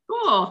tennis.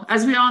 Cool.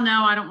 As we all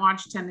know, I don't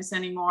watch tennis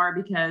anymore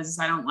because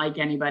I don't like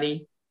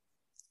anybody.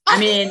 I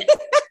mean.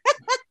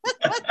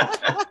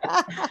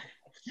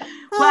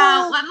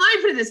 Well, let me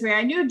put it this way.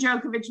 I knew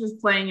Djokovic was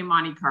playing in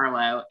Monte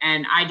Carlo,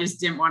 and I just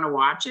didn't want to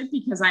watch it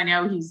because I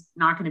know he's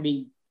not going to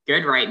be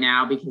good right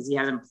now because he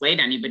hasn't played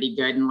anybody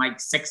good in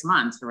like 6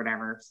 months or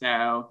whatever.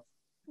 So,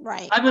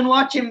 right. I've been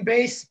watching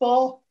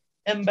baseball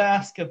and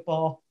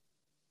basketball.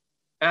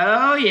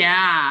 Oh,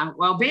 yeah.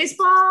 Well,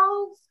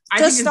 baseball, I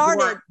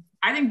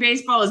think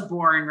baseball is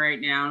boring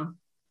right now,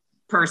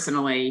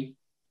 personally,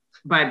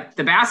 but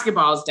the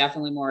basketball is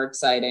definitely more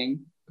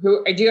exciting.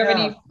 Do you have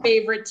any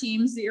favorite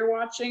teams that you're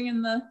watching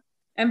in the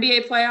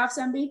NBA playoffs,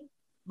 MB?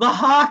 The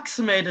Hawks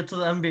made it to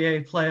the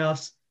NBA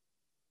playoffs.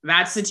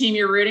 That's the team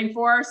you're rooting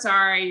for?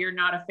 Sorry, you're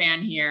not a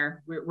fan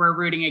here. We're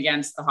rooting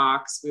against the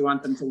Hawks. We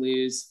want them to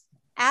lose.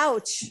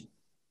 Ouch.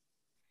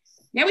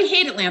 Yeah, we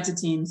hate Atlanta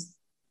teams.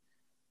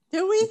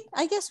 Do we?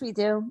 I guess we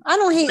do. I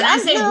don't hate. When I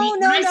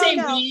say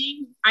No.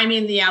 we, I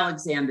mean the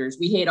Alexanders.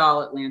 We hate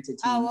all Atlanta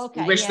teams. Oh,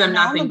 okay. We wish them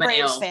nothing but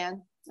ill.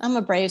 Fan. I'm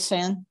a Braves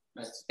fan.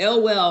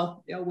 Ill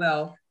will.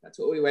 That's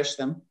what we wish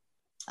them.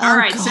 All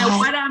right. God. So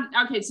what?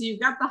 Okay. So you've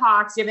got the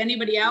Hawks. Do you have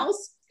anybody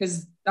else?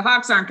 Because the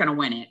Hawks aren't going to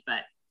win it,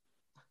 but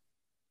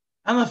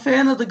I'm a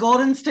fan of the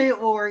Golden State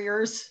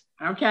Warriors.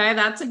 Okay,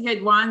 that's a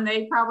good one.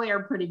 They probably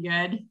are pretty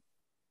good.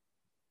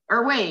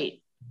 Or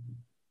wait,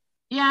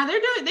 yeah,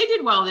 they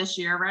did well this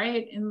year,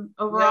 right? In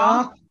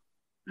overall,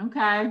 yeah.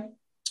 Okay.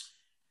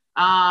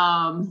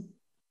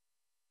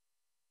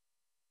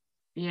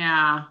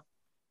 Yeah,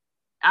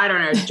 I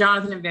don't know.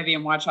 Jonathan and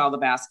Vivian watch all the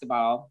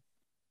basketball.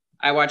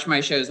 I watch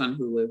my shows on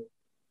Hulu.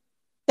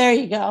 There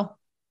you go.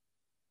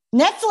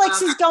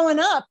 Netflix is going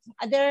up.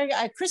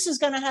 Chris is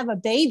going to have a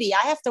baby.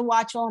 I have to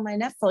watch all my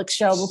Netflix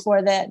show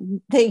before that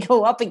they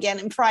go up again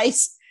in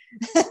price.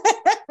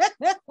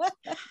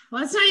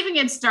 Let's not even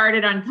get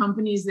started on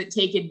companies that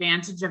take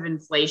advantage of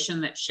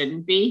inflation that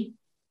shouldn't be,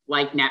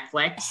 like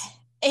Netflix.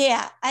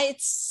 Yeah,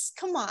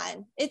 come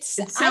on. It's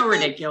so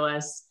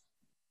ridiculous.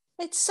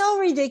 It's so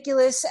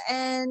ridiculous,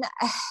 and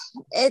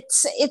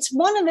it's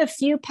one of the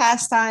few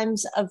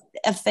pastimes of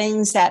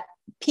things that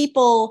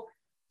people.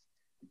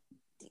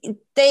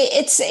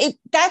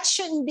 That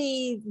shouldn't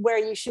be where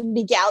you should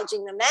be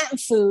gouging them. That and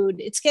food,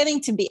 it's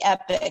getting to be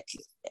epic.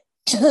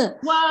 Well,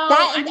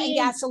 that and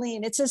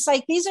gasoline. It's just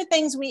like these are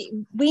things we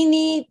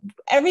need.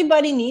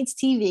 Everybody needs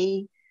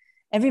TV,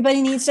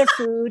 everybody needs their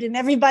food, and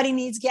everybody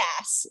needs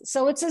gas.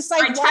 So it's just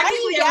like, why are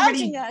you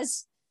gouging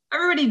us?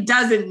 Everybody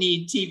doesn't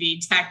need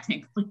TV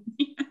technically.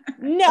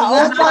 No,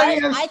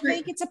 I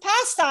think it's a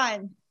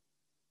pastime.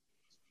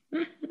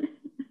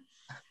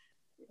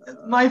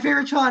 My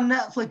favorite show on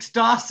Netflix,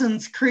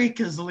 Dawson's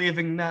Creek, is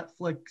leaving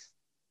Netflix.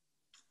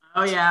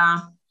 Oh, yeah.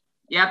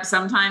 Yep.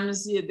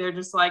 Sometimes they're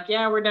just like,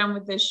 yeah, we're done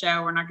with this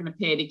show. We're not going to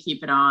pay to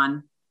keep it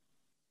on.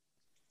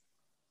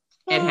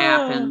 It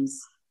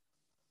happens.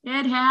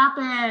 It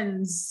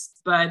happens.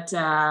 But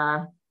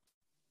I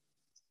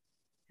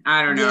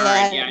don't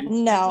know. Yeah,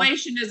 no.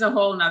 Inflation is a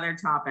whole nother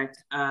topic.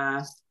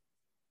 But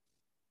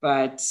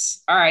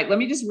all right, let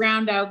me just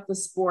round out the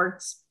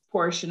sports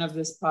portion of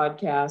this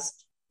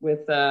podcast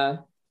with the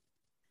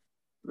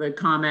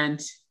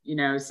comment,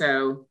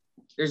 so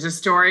there's a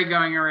story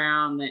going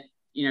around that,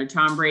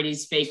 Tom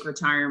Brady's fake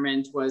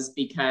retirement was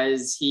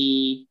because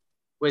he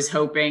was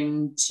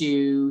hoping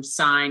to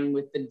sign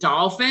with the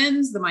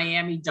Dolphins, the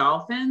Miami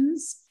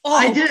Dolphins. Oh,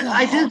 I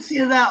did see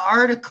that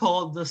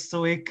article this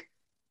week.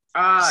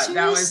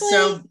 That was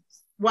so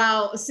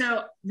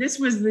this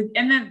was and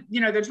then,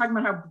 they're talking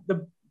about how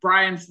the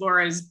Brian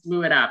Flores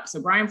blew it up.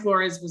 So Brian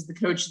Flores was the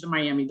coach of the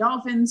Miami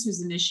Dolphins,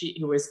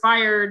 who was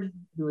fired,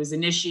 who was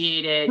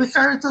initiated. We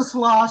started this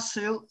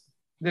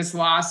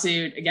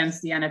lawsuit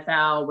against the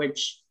NFL,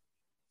 which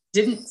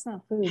didn't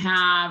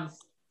have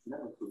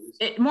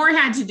it. More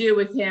had to do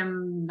with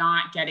him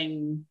not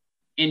getting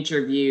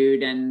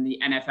interviewed and the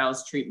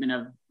NFL's treatment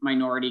of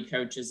minority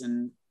coaches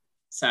and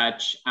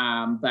such.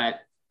 But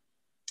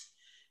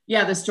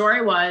yeah, the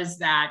story was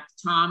that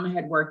Tom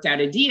had worked out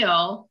a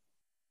deal.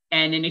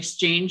 And in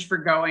exchange for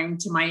going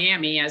to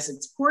Miami as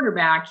its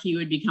quarterback, he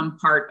would become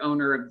part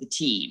owner of the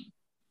team.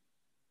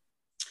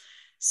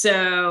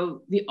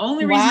 So the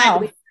only reason I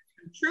believe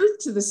the truth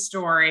to the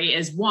story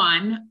is,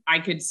 one, I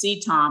could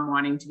see Tom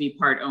wanting to be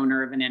part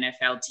owner of an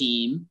NFL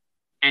team.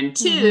 And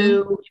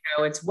two,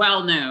 it's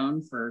well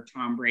known for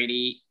Tom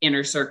Brady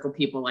inner circle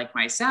people like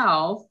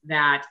myself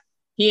that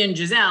he and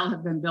Giselle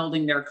have been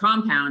building their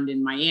compound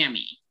in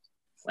Miami.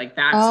 Like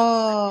that's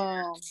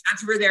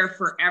where their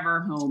forever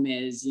home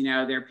is.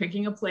 They're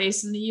picking a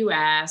place in the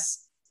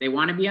US. They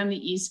want to be on the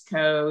East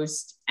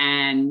Coast.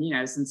 And,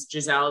 since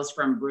Giselle is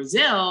from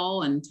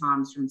Brazil and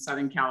Tom's from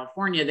Southern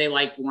California, they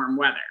like warm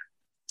weather.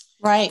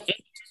 Right. And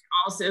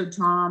also,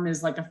 Tom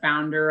is like a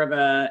founder of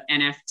a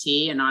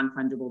NFT, a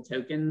non-fungible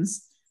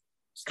tokens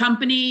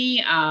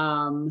company,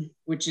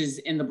 which is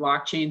in the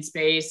blockchain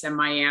space. And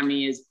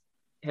Miami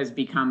has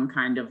become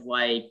kind of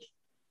like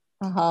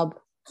a hub.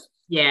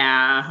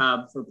 Yeah, a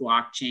hub for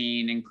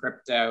blockchain and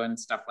crypto and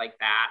stuff like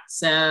that.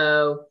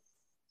 So,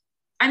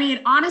 I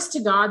mean, honest to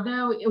God,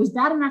 though, it was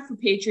bad enough for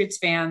Patriots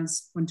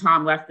fans when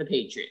Tom left the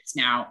Patriots.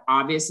 Now,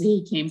 obviously,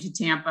 he came to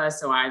Tampa,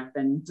 so I've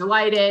been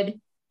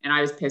delighted. And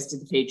I was pissed at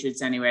the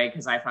Patriots anyway,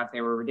 because I thought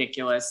they were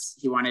ridiculous.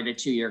 He wanted a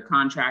 2-year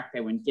contract. They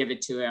wouldn't give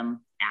it to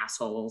him.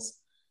 Assholes.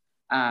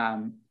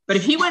 But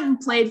if he went and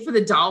played for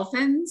the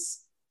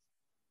Dolphins,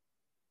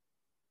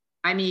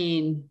 I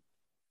mean,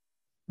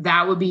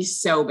 that would be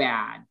so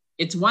bad.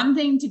 It's one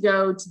thing to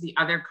go to the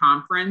other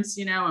conference,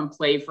 and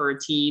play for a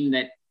team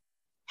that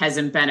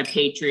hasn't been a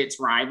Patriots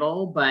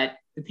rival, but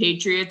the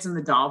Patriots and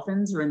the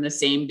Dolphins are in the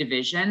same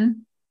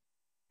division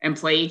and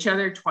play each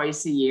other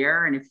twice a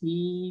year. And if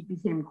he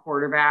became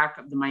quarterback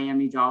of the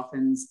Miami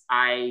Dolphins,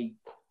 I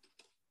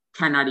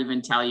cannot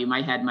even tell you,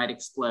 my head might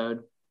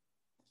explode.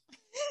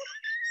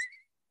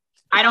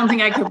 I don't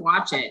think I could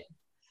watch it.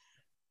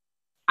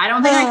 I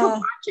don't think I could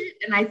watch it,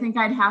 and I think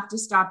I'd have to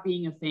stop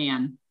being a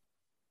fan.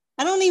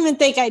 I don't even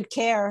think I'd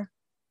care.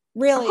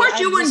 Really. Of course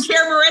you wouldn't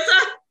care, Marissa.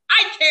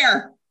 I'd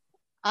care.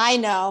 I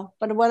know,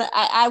 but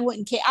I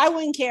wouldn't care. I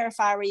wouldn't care if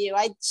I were you.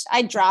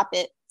 I'd drop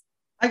it.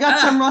 I got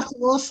some Russell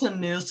Wilson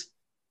news.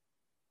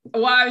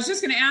 Well, I was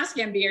just going to ask,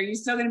 MB, are you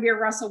still going to be a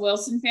Russell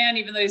Wilson fan,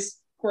 even though he's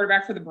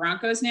quarterback for the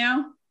Broncos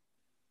now?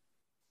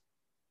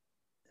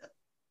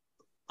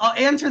 I'll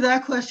answer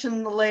that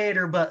question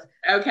later, but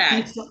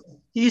okay.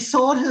 He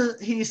sold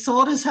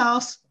his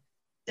house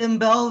in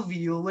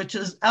Bellevue, which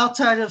is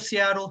outside of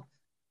Seattle,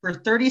 for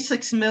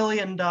 $36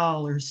 million.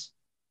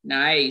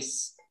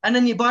 Nice. And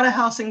then he bought a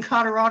house in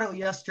Colorado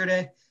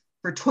yesterday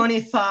for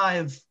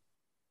 $25.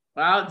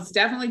 Well, it's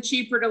definitely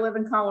cheaper to live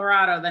in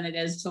Colorado than it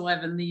is to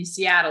live in the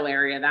Seattle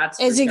area.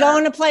 Is he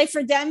going to play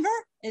for Denver?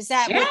 Is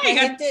that what they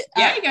did?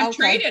 Yeah, he got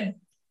traded.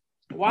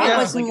 Wow. I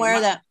wasn't aware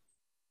of that.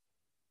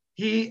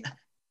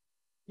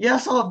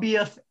 Yes, I'll be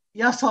a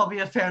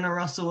fan of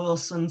Russell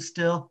Wilson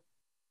still.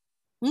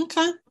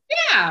 Okay.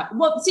 Yeah.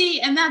 Well,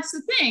 see, and that's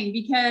the thing,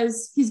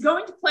 because he's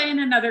going to play in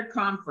another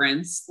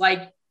conference.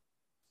 Like,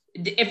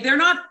 if they're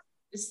not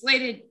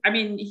slated, I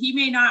mean, he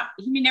may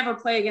never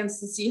play against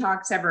the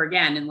Seahawks ever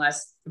again,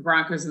 unless the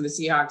Broncos and the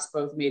Seahawks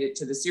both made it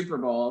to the Super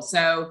Bowl.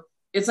 So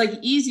it's like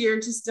easier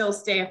to still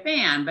stay a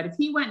fan. But if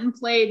he went and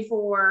played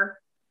for,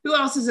 who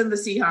else is in the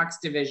Seahawks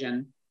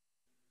division?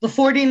 The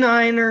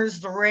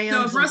 49ers, the Rams. So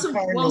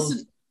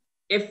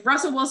if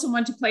Russell Wilson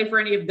went to play for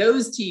any of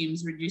those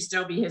teams, would you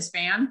still be his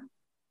fan?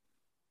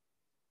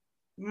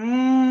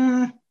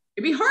 It'd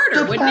be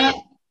harder, wouldn't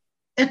it?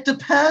 It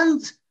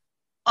depends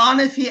on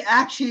if he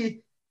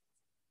actually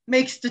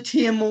makes the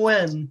team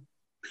win.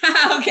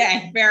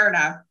 Okay, fair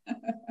enough.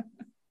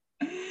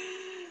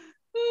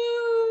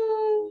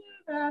 Ooh,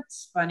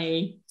 that's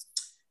funny.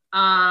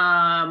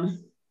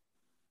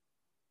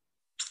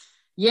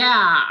 Yeah,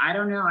 I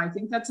don't know. I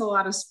think that's a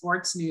lot of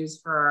sports news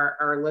for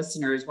our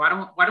listeners. Why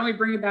don't we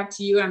bring it back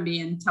to you,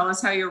 MB, and tell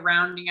us how you're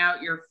rounding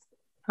out your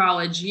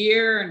college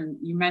year? And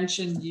you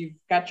mentioned you've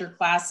got your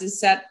classes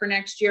set for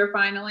next year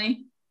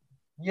finally.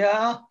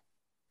 Yeah.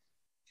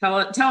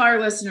 Tell our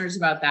listeners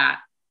about that.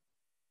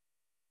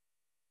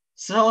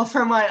 So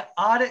for my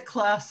audit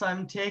class,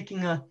 I'm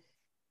taking a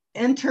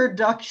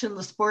introduction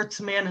to sports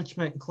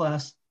management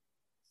class.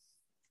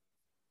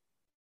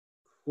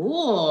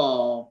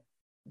 Cool.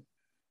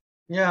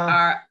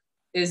 Yeah.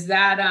 Is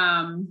that,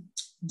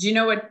 do you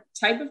know what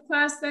type of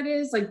class that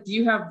is? Like, do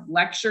you have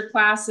lecture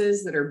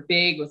classes that are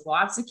big with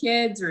lots of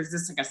kids, or is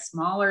this like a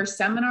smaller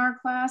seminar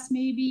class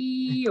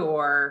maybe,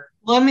 or?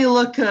 Let me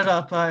look it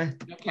up.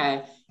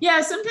 Okay.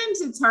 Yeah. Sometimes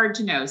it's hard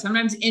to know.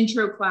 Sometimes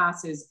intro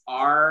classes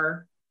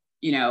are,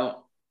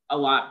 a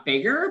lot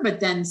bigger, but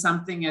then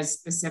something as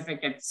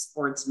specific as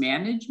sports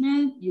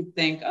management, you'd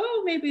think,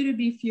 oh, maybe it'd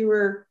be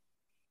fewer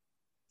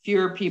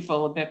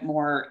people, a bit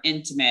more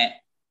intimate.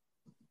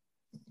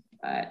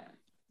 But I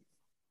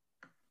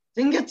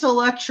think it's a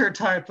lecture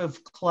type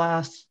of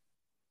class.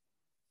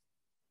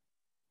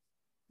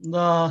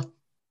 The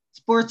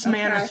sports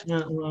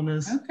management one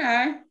is.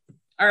 Okay.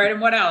 All right. And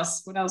what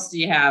else? What else do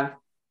you have?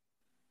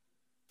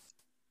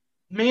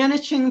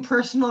 Managing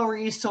personal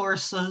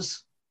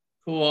resources.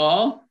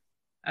 Cool.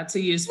 That's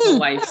a useful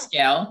life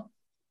skill.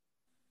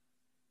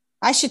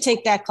 I should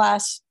take that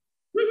class.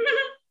 You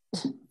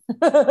can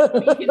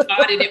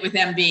audit it with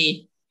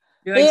MB.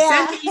 You're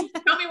like,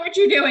 tell me what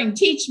you're doing.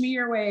 Teach me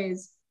your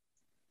ways.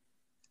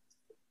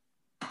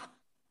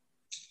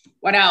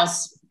 What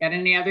else? Got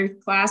any other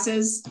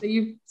classes that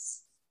you've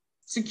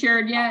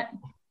secured yet?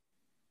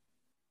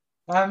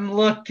 I'm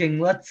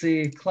looking. Let's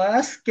see.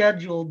 Class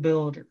schedule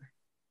builder.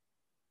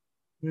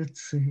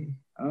 Let's see.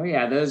 Oh,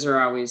 yeah. Those are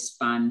always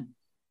fun.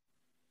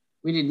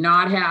 We did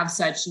not have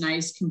such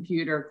nice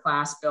computer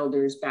class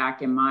builders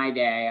back in my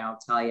day. I'll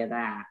tell you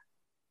that.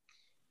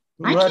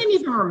 I can't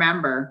even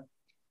remember.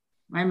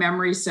 My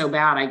memory's so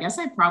bad. I guess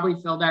I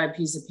probably filled out a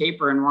piece of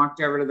paper and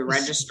walked over to the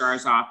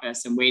registrar's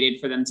office and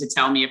waited for them to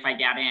tell me if I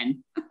got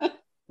in.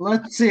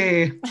 Let's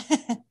see.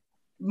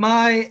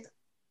 My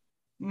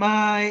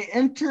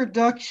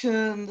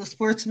introduction to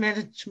sports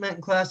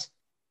management class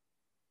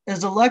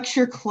is a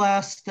lecture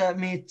class that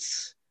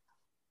meets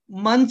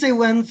Monday,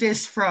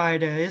 Wednesdays,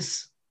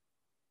 Fridays.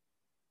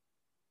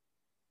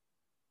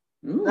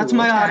 Ooh, that's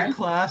my audit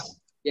class.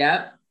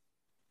 Yep.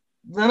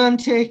 Then I'm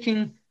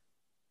taking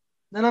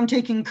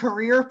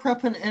career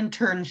prep and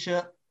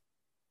internship,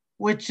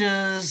 which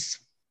is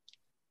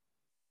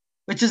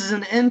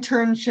an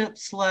internship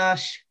 /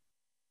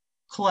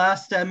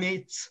 class that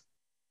meets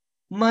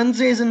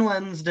Mondays and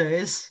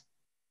Wednesdays.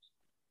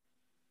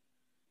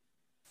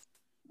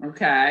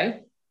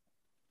 Okay.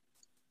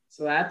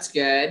 So that's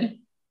good.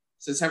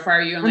 So far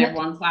you only have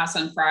one class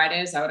on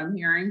Friday. Is that what I'm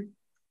hearing?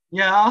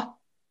 Yeah.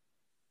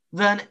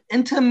 Then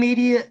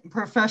intermediate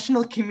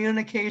professional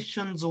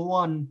communications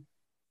 1,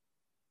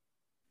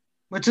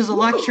 which is a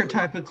lecture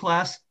type of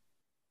class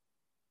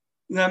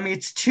that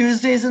meets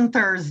Tuesdays and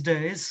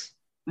Thursdays.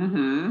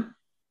 Mm-hmm.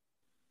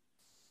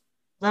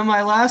 Then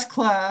my last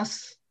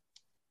class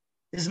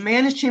is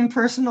managing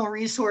personal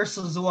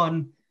resources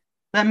one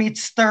that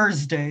meets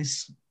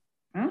Thursdays.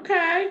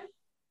 Okay.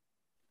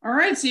 All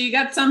right. So you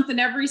got something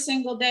every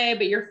single day,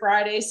 but your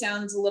Friday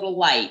sounds a little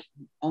light.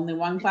 Only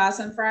one class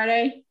on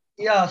Friday?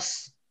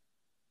 Yes.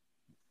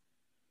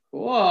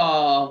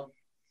 Cool.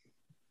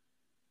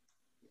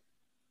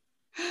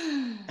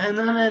 And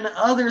then in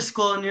other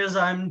school news,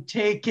 I'm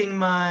taking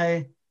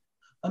my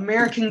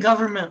American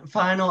government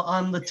final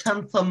on the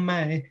 10th of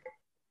May.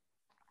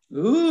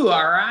 Ooh,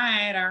 all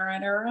right, all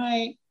right, all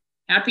right.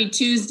 Happy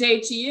Tuesday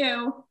to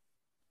you.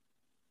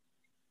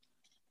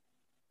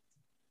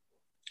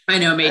 I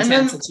know May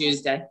 10th is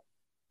Tuesday.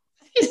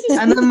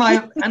 And then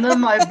my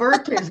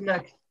birthday's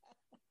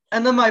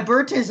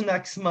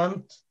next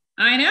month.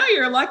 I know,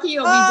 you're lucky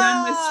you'll be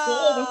done with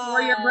school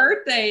before your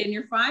birthday and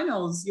your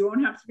finals. You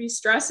won't have to be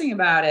stressing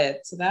about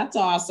it. So that's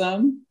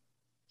awesome.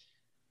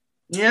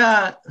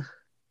 Yeah.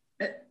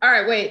 All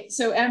right, wait.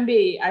 So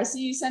MB, I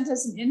see you sent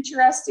us an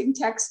interesting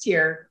text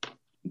here.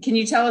 Can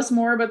you tell us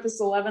more about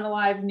this 11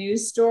 Alive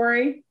news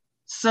story?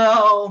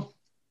 So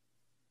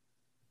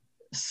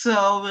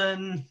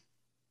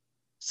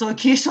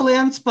Keisha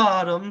Lance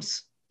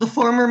Bottoms, the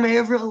former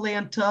mayor of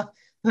Atlanta,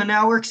 who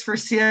now works for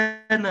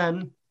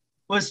CNN,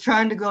 was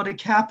trying to go to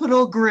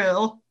Capitol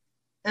Grill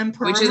and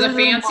which is a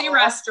fancy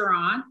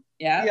restaurant.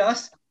 Yeah.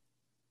 Yes.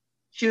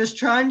 She was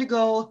trying to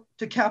go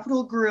to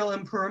Capitol Grill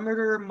and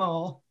Perimeter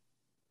Mall,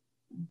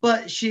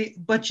 but she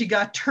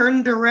got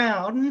turned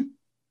around.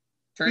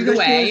 Turned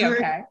away.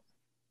 Okay.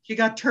 She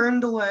got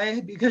turned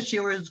away because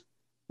she was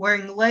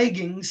wearing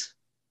leggings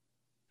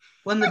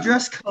when the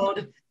dress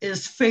code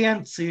is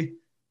fancy.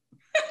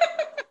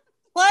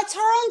 Well, it's her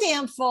own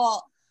damn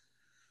fault.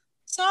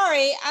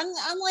 Sorry,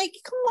 I'm like,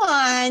 come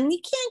on, you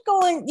can't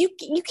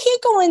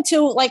go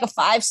into like a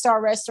 5-star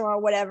restaurant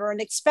or whatever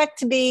and expect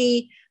to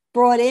be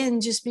brought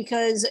in just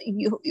because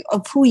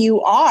of who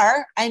you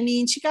are. I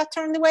mean, she got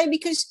turned away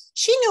because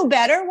she knew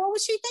better. What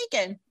was she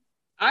thinking?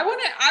 I want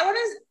to.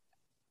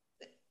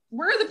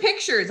 Where are the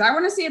pictures? I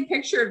want to see a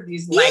picture of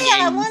these leggings.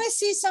 Yeah, I want to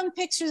see some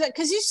pictures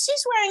because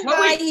she's wearing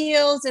high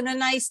heels and a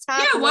nice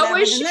top. Yeah, what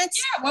was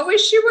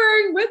she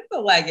wearing with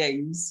the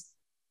leggings?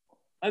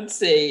 Let's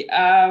see.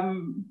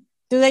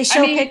 Do they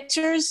show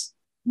pictures?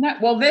 No.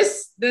 Well,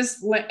 this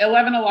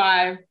 11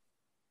 Alive.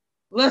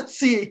 Let's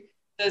see.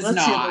 Does Let's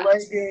not.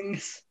 See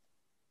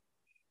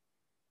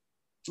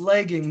the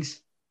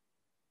leggings.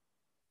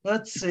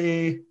 Let's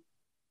see.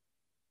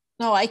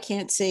 No, I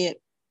can't see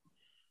it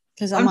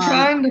because I'm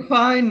trying to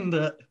find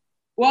it.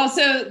 Well,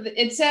 so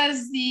it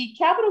says the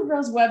Capitol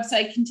Grill's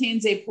website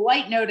contains a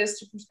polite notice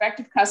to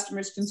prospective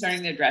customers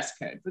concerning their dress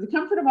code. For the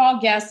comfort of all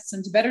guests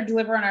and to better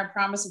deliver on our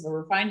promise of a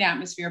refined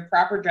atmosphere,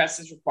 proper dress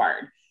is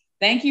required.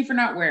 Thank you for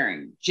not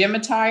wearing gym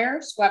attire,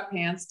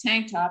 sweatpants,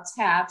 tank tops,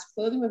 hats,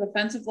 clothing with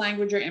offensive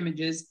language or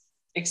images,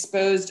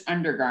 exposed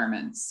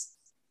undergarments.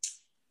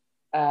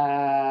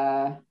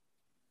 I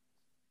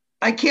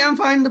can't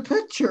find the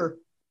picture.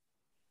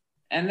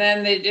 And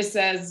then it just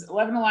says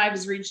 11 Alive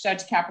has reached out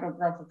to Capitol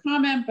Grill for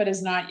comment, but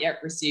has not yet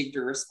received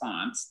a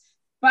response.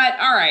 But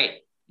all right,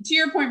 to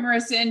your point,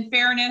 Marissa, in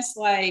fairness,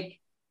 like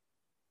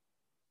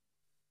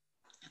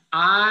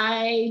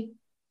I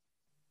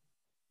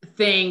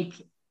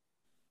think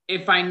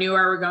if I knew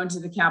I were going to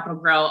the Capitol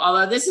Grill,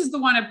 although this is the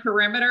one at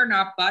Perimeter,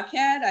 not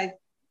Buckhead,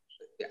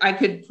 I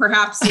could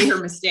perhaps see her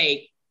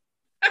mistake.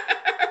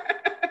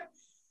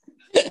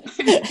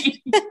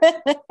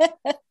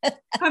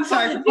 I'm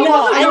sorry. For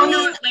people who don't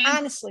know Atlanta,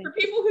 honestly, for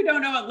people who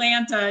don't know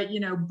Atlanta,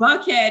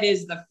 Buckhead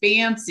is the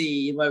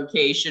fancy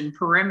location.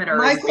 Perimeter.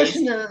 My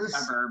question is,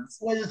 suburbs.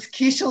 Was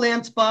Keisha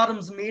Lance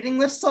Bottoms meeting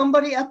with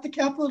somebody at the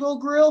Capitol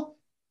Grill?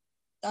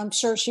 I'm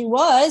sure she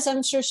was.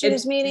 I'm sure she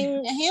was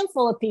meeting a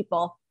handful of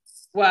people.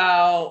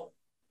 Well,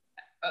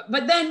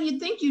 but then you'd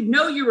think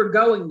you were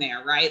going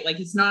there, right? Like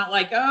it's not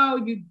like,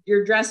 oh,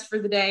 you're dressed for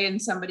the day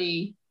and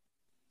somebody.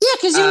 Yeah,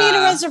 because you need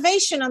a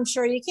reservation, I'm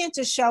sure. You can't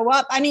just show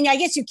up. I mean, I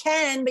guess you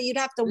can, but you'd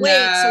have to wait.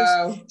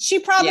 No. So she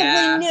probably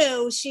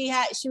knew she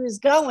was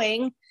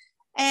going.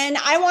 And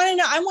I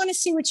want to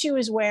see what she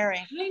was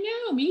wearing. I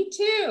know, me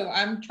too.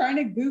 I'm trying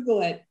to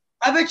Google it.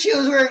 I bet she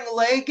was wearing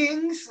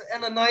leggings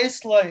and a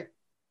nice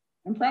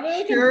and probably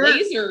like a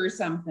blazer or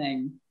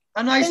something.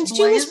 A nice and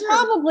blazer. She was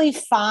probably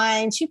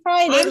fine. She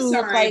probably didn't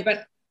look like.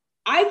 But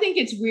I think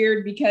it's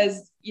weird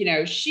because,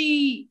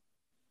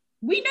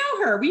 we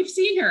know her. We've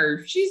seen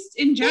her. She's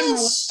in general a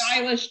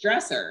stylish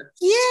dresser.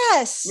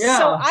 Yes. Yeah.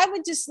 So I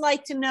would just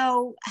like to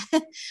know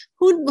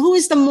who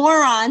is the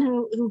moron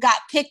who got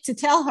picked to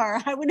tell her.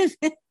 That wouldn't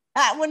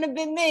have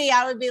been me.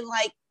 I would be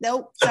like,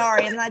 nope,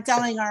 sorry, I'm not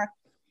telling her.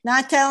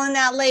 Not telling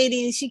that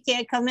lady she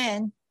can't come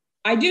in.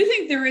 I do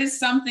think there is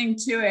something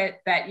to it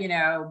that,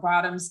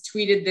 Bottoms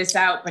tweeted this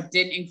out, but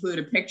didn't include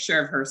a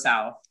picture of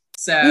herself.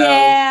 So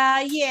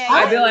yeah.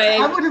 I'd be like,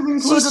 I would have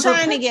included she's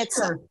trying to get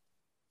some.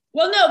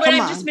 Well, no, but I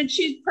just meant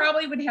she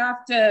would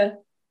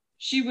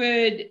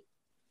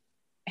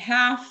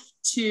have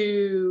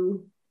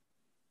to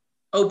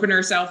open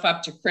herself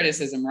up to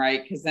criticism,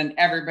 right? Because then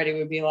everybody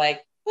would be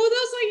like, oh,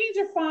 those leggings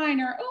are fine.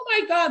 Or, oh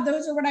my God,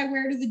 those are what I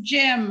wear to the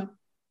gym.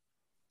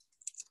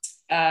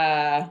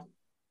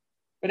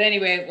 But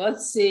anyway,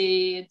 let's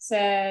see. It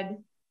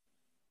said,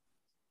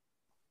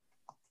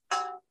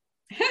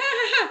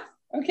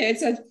 okay, it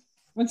said,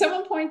 when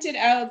someone pointed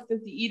out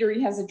that the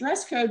eatery has a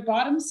dress code,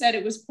 Bottoms said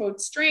it was, quote,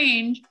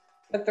 strange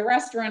that the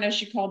restaurant, as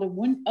she called it,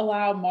 wouldn't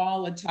allow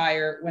mall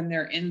attire when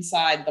they're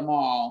inside the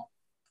mall.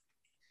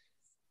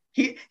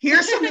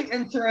 Here's something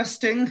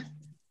interesting.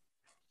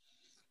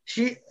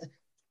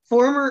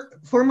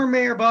 Former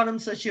Mayor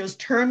Bottoms said she was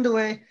turned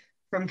away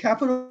from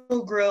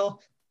Capitol Grill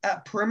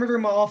at Perimeter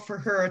Mall for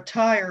her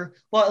attire,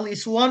 while at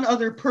least one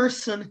other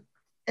person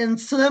in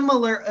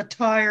similar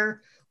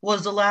attire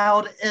was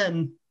allowed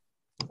in.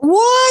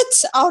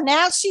 What? Oh,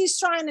 now she's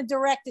trying to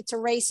direct it to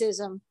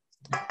racism.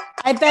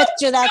 I bet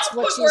you that's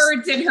what she's.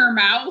 Words in her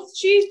mouth.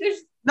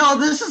 No,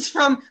 this is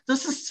from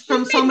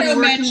somebody. No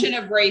mention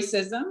of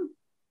racism.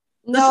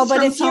 No,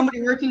 but if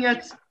somebody working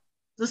at.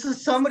 This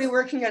is somebody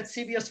working at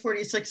CBS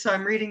 46. So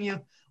I'm reading you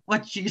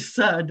what she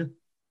said.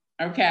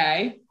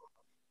 Okay.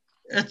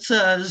 It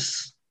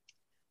says,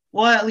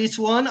 well, at least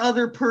one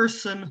other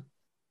person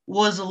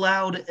was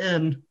allowed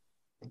in.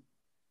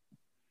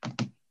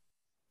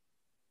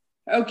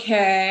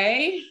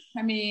 Okay.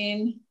 I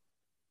mean,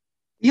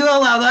 you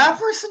allow that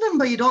person in,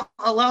 but you don't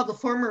allow the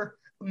former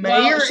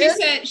mayor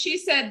in? She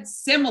said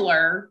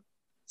similar.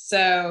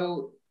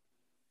 So,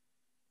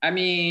 I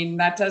mean,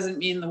 that doesn't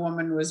mean the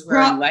woman was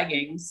wearing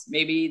leggings.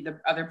 Maybe the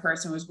other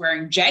person was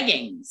wearing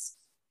jeggings.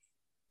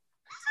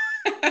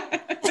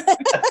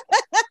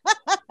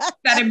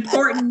 That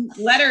important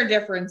letter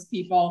difference,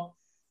 people.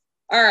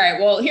 All right,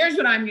 well, here's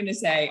what I'm going to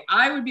say.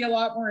 I would be a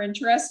lot more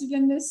interested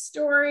in this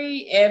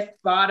story if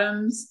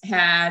Bottoms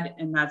had,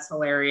 and that's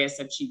hilarious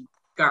that she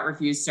got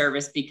refused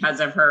service because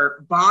of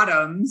her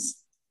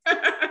bottoms.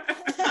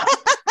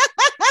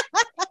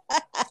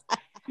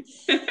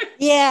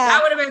 Yeah.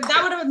 That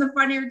would have been the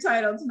funnier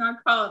title, to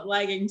not call it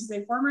leggings.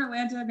 Say former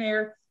Atlanta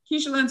Mayor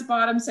Keisha Lance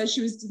Bottoms says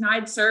she was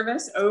denied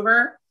service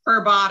over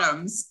her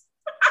bottoms.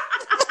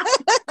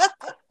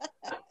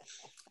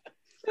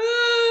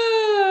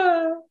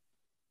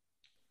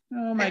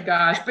 Oh my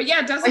gosh. But yeah,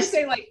 it doesn't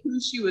say like who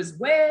she was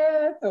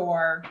with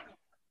or.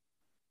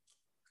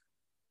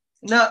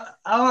 No,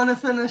 I want to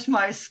finish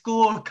my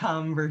school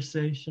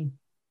conversation.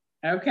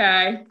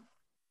 Okay.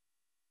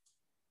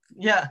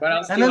 Yeah. What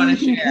else do you want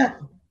to share?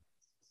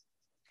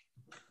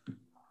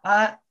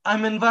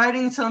 I'm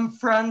inviting some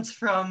friends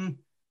from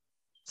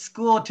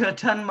school to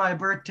attend my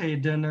birthday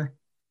dinner.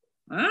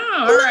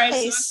 Oh, all right. So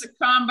it's a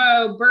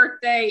combo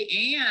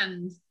birthday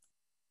and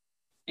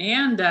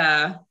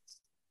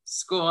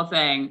school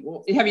thing.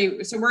 Well,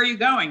 where are you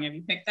going? Have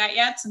you picked that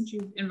yet since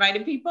you've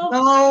invited people?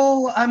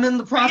 No, I'm in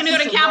the process. Are you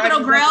going to go to Capitol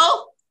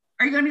Grill?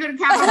 Are you going to go to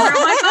Capitol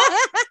Grill,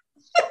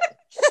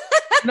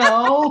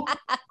 Michael?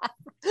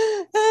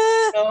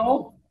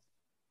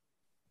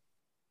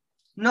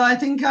 No, I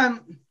think I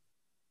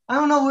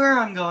don't know where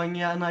I'm going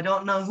yet, and I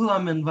don't know who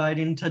I'm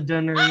inviting to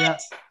dinner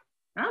yet.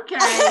 Okay,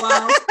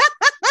 well, all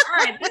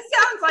right. This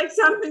sounds like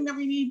something that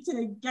we need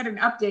to get an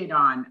update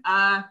on.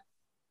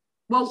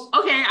 Well,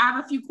 okay, I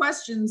have a few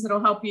questions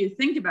that'll help you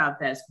think about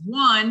this.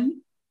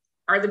 One,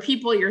 are the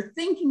people you're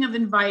thinking of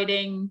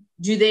inviting,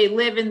 do they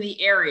live in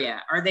the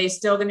area? Are they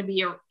still going to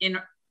be in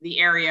the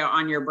area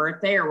on your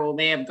birthday, or will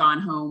they have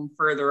gone home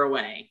further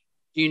away?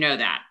 Do you know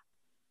that?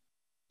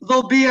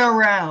 They'll be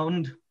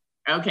around.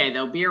 Okay,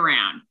 they'll be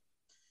around.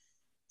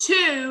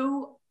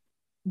 Two,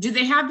 do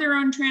they have their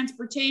own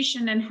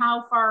transportation, and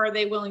how far are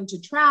they willing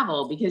to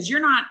travel? Because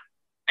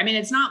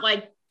it's not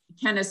like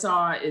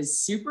Kennesaw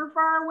is super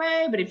far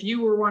away, but if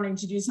you were wanting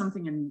to do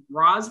something in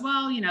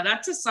Roswell,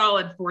 that's a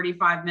solid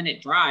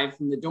 45-minute drive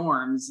from the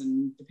dorms,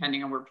 and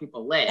depending on where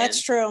people live.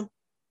 That's true.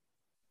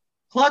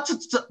 Plus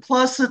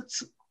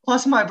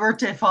my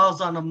birthday falls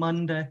on a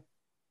Monday.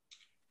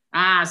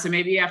 So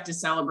maybe you have to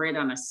celebrate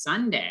on a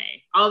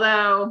Sunday.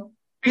 Although,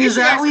 because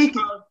that week,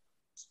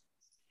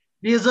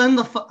 because I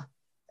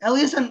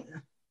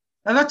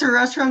bet the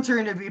restaurants are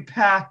going to be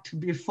packed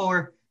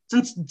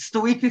since it's the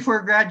week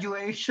before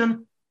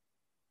graduation.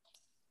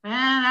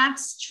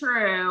 That's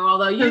true.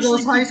 Although for usually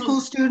those high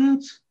school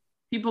students,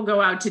 people go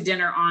out to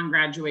dinner on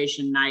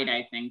graduation night,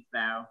 I think,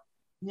 though.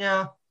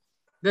 Yeah.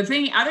 Other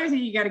thing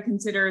you got to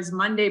consider is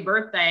Monday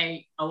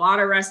birthday. A lot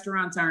of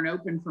restaurants aren't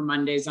open for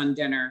Mondays on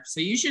dinner. So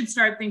you should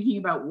start thinking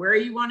about where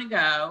you want to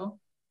go,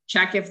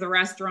 check if the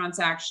restaurant's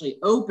actually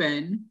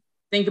open,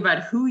 think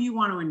about who you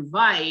want to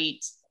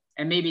invite,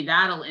 and maybe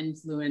that'll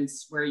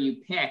influence where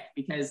you pick,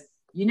 because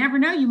you never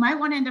know. You might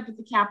want to end up at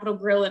the Capitol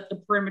Grill at the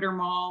Perimeter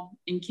Mall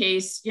in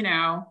case,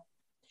 although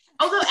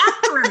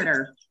at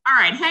Perimeter. All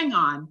right, hang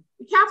on.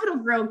 The Capitol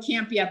Grill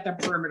can't be at the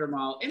Perimeter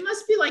Mall. It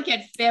must be like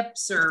at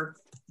Phipps, or,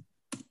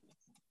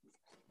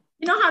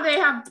 you know how they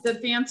have the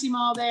fancy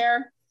mall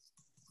there?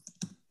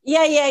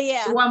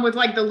 Yeah. The one with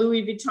like the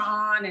Louis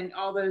Vuitton and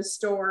all those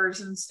stores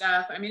and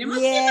stuff. I mean, it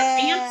must be at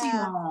the fancy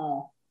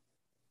mall.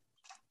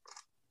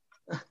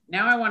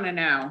 Now I want to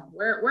know,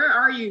 where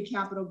are you,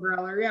 Capitol Grill?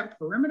 Are you at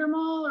Perimeter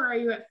Mall or are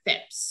you at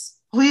Phipps?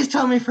 Please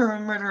tell me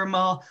Perimeter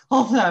Mall.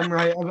 Hopefully I'm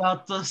right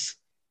about this.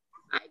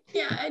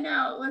 I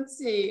know. Let's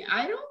see.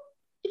 I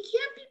It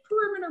can't be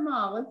Perimeter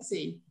Mall. Let's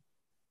see.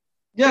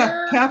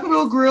 Yeah,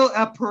 Capitol Grill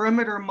at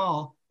Perimeter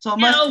Mall. So it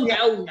must be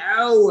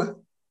no.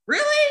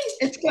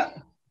 Really?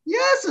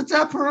 Yes, it's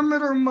at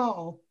Perimeter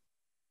Mall.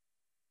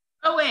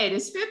 Oh, wait.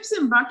 Is Phipps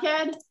in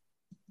Buckhead?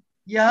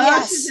 Yes.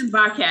 Phipps is in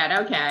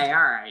Buckhead. Okay.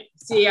 All right.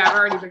 See, I've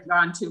already been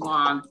gone too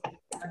long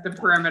at the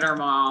Perimeter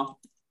Mall.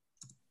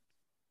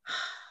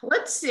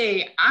 Let's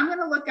see. I'm going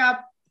to look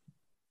up.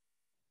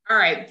 All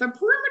right. The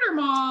Perimeter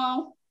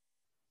Mall.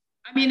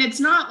 I mean, it's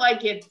not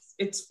like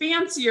it's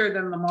fancier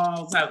than the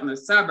malls out in the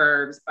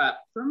suburbs, but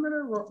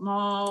Perimeter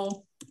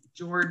Mall,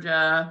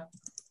 Georgia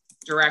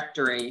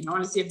directory. I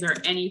want to see if there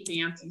are any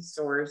fancy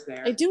stores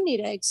there. I do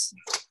need eggs.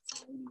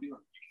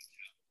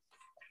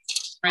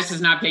 Chris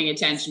is not paying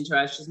attention to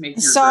us. She's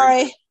making her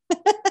Sorry.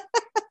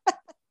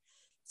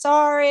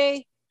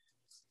 Sorry.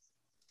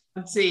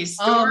 Let's see.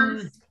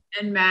 Stores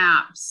and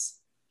maps.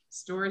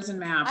 Stores and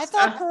maps. I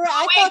thought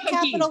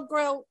Capitol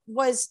Grill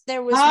was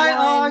Hi,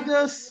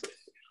 August.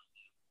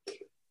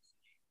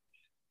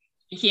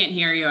 He can't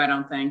hear you, I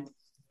don't think.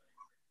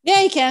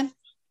 Yeah, he can.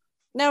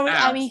 No,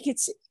 I mean, he could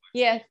see.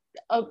 Yeah.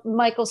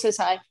 Michael says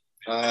hi.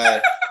 Hi.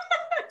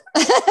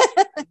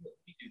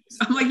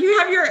 I'm like, you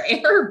have your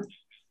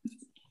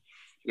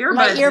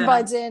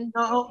earbuds in.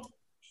 No.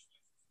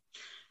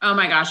 Oh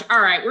my gosh.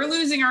 All right. We're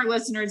losing our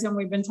listeners and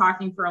we've been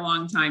talking for a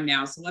long time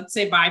now. So let's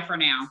say bye for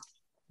now.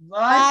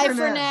 Bye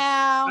for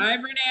now. Bye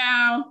for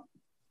now.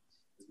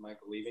 Is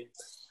Michael leaving?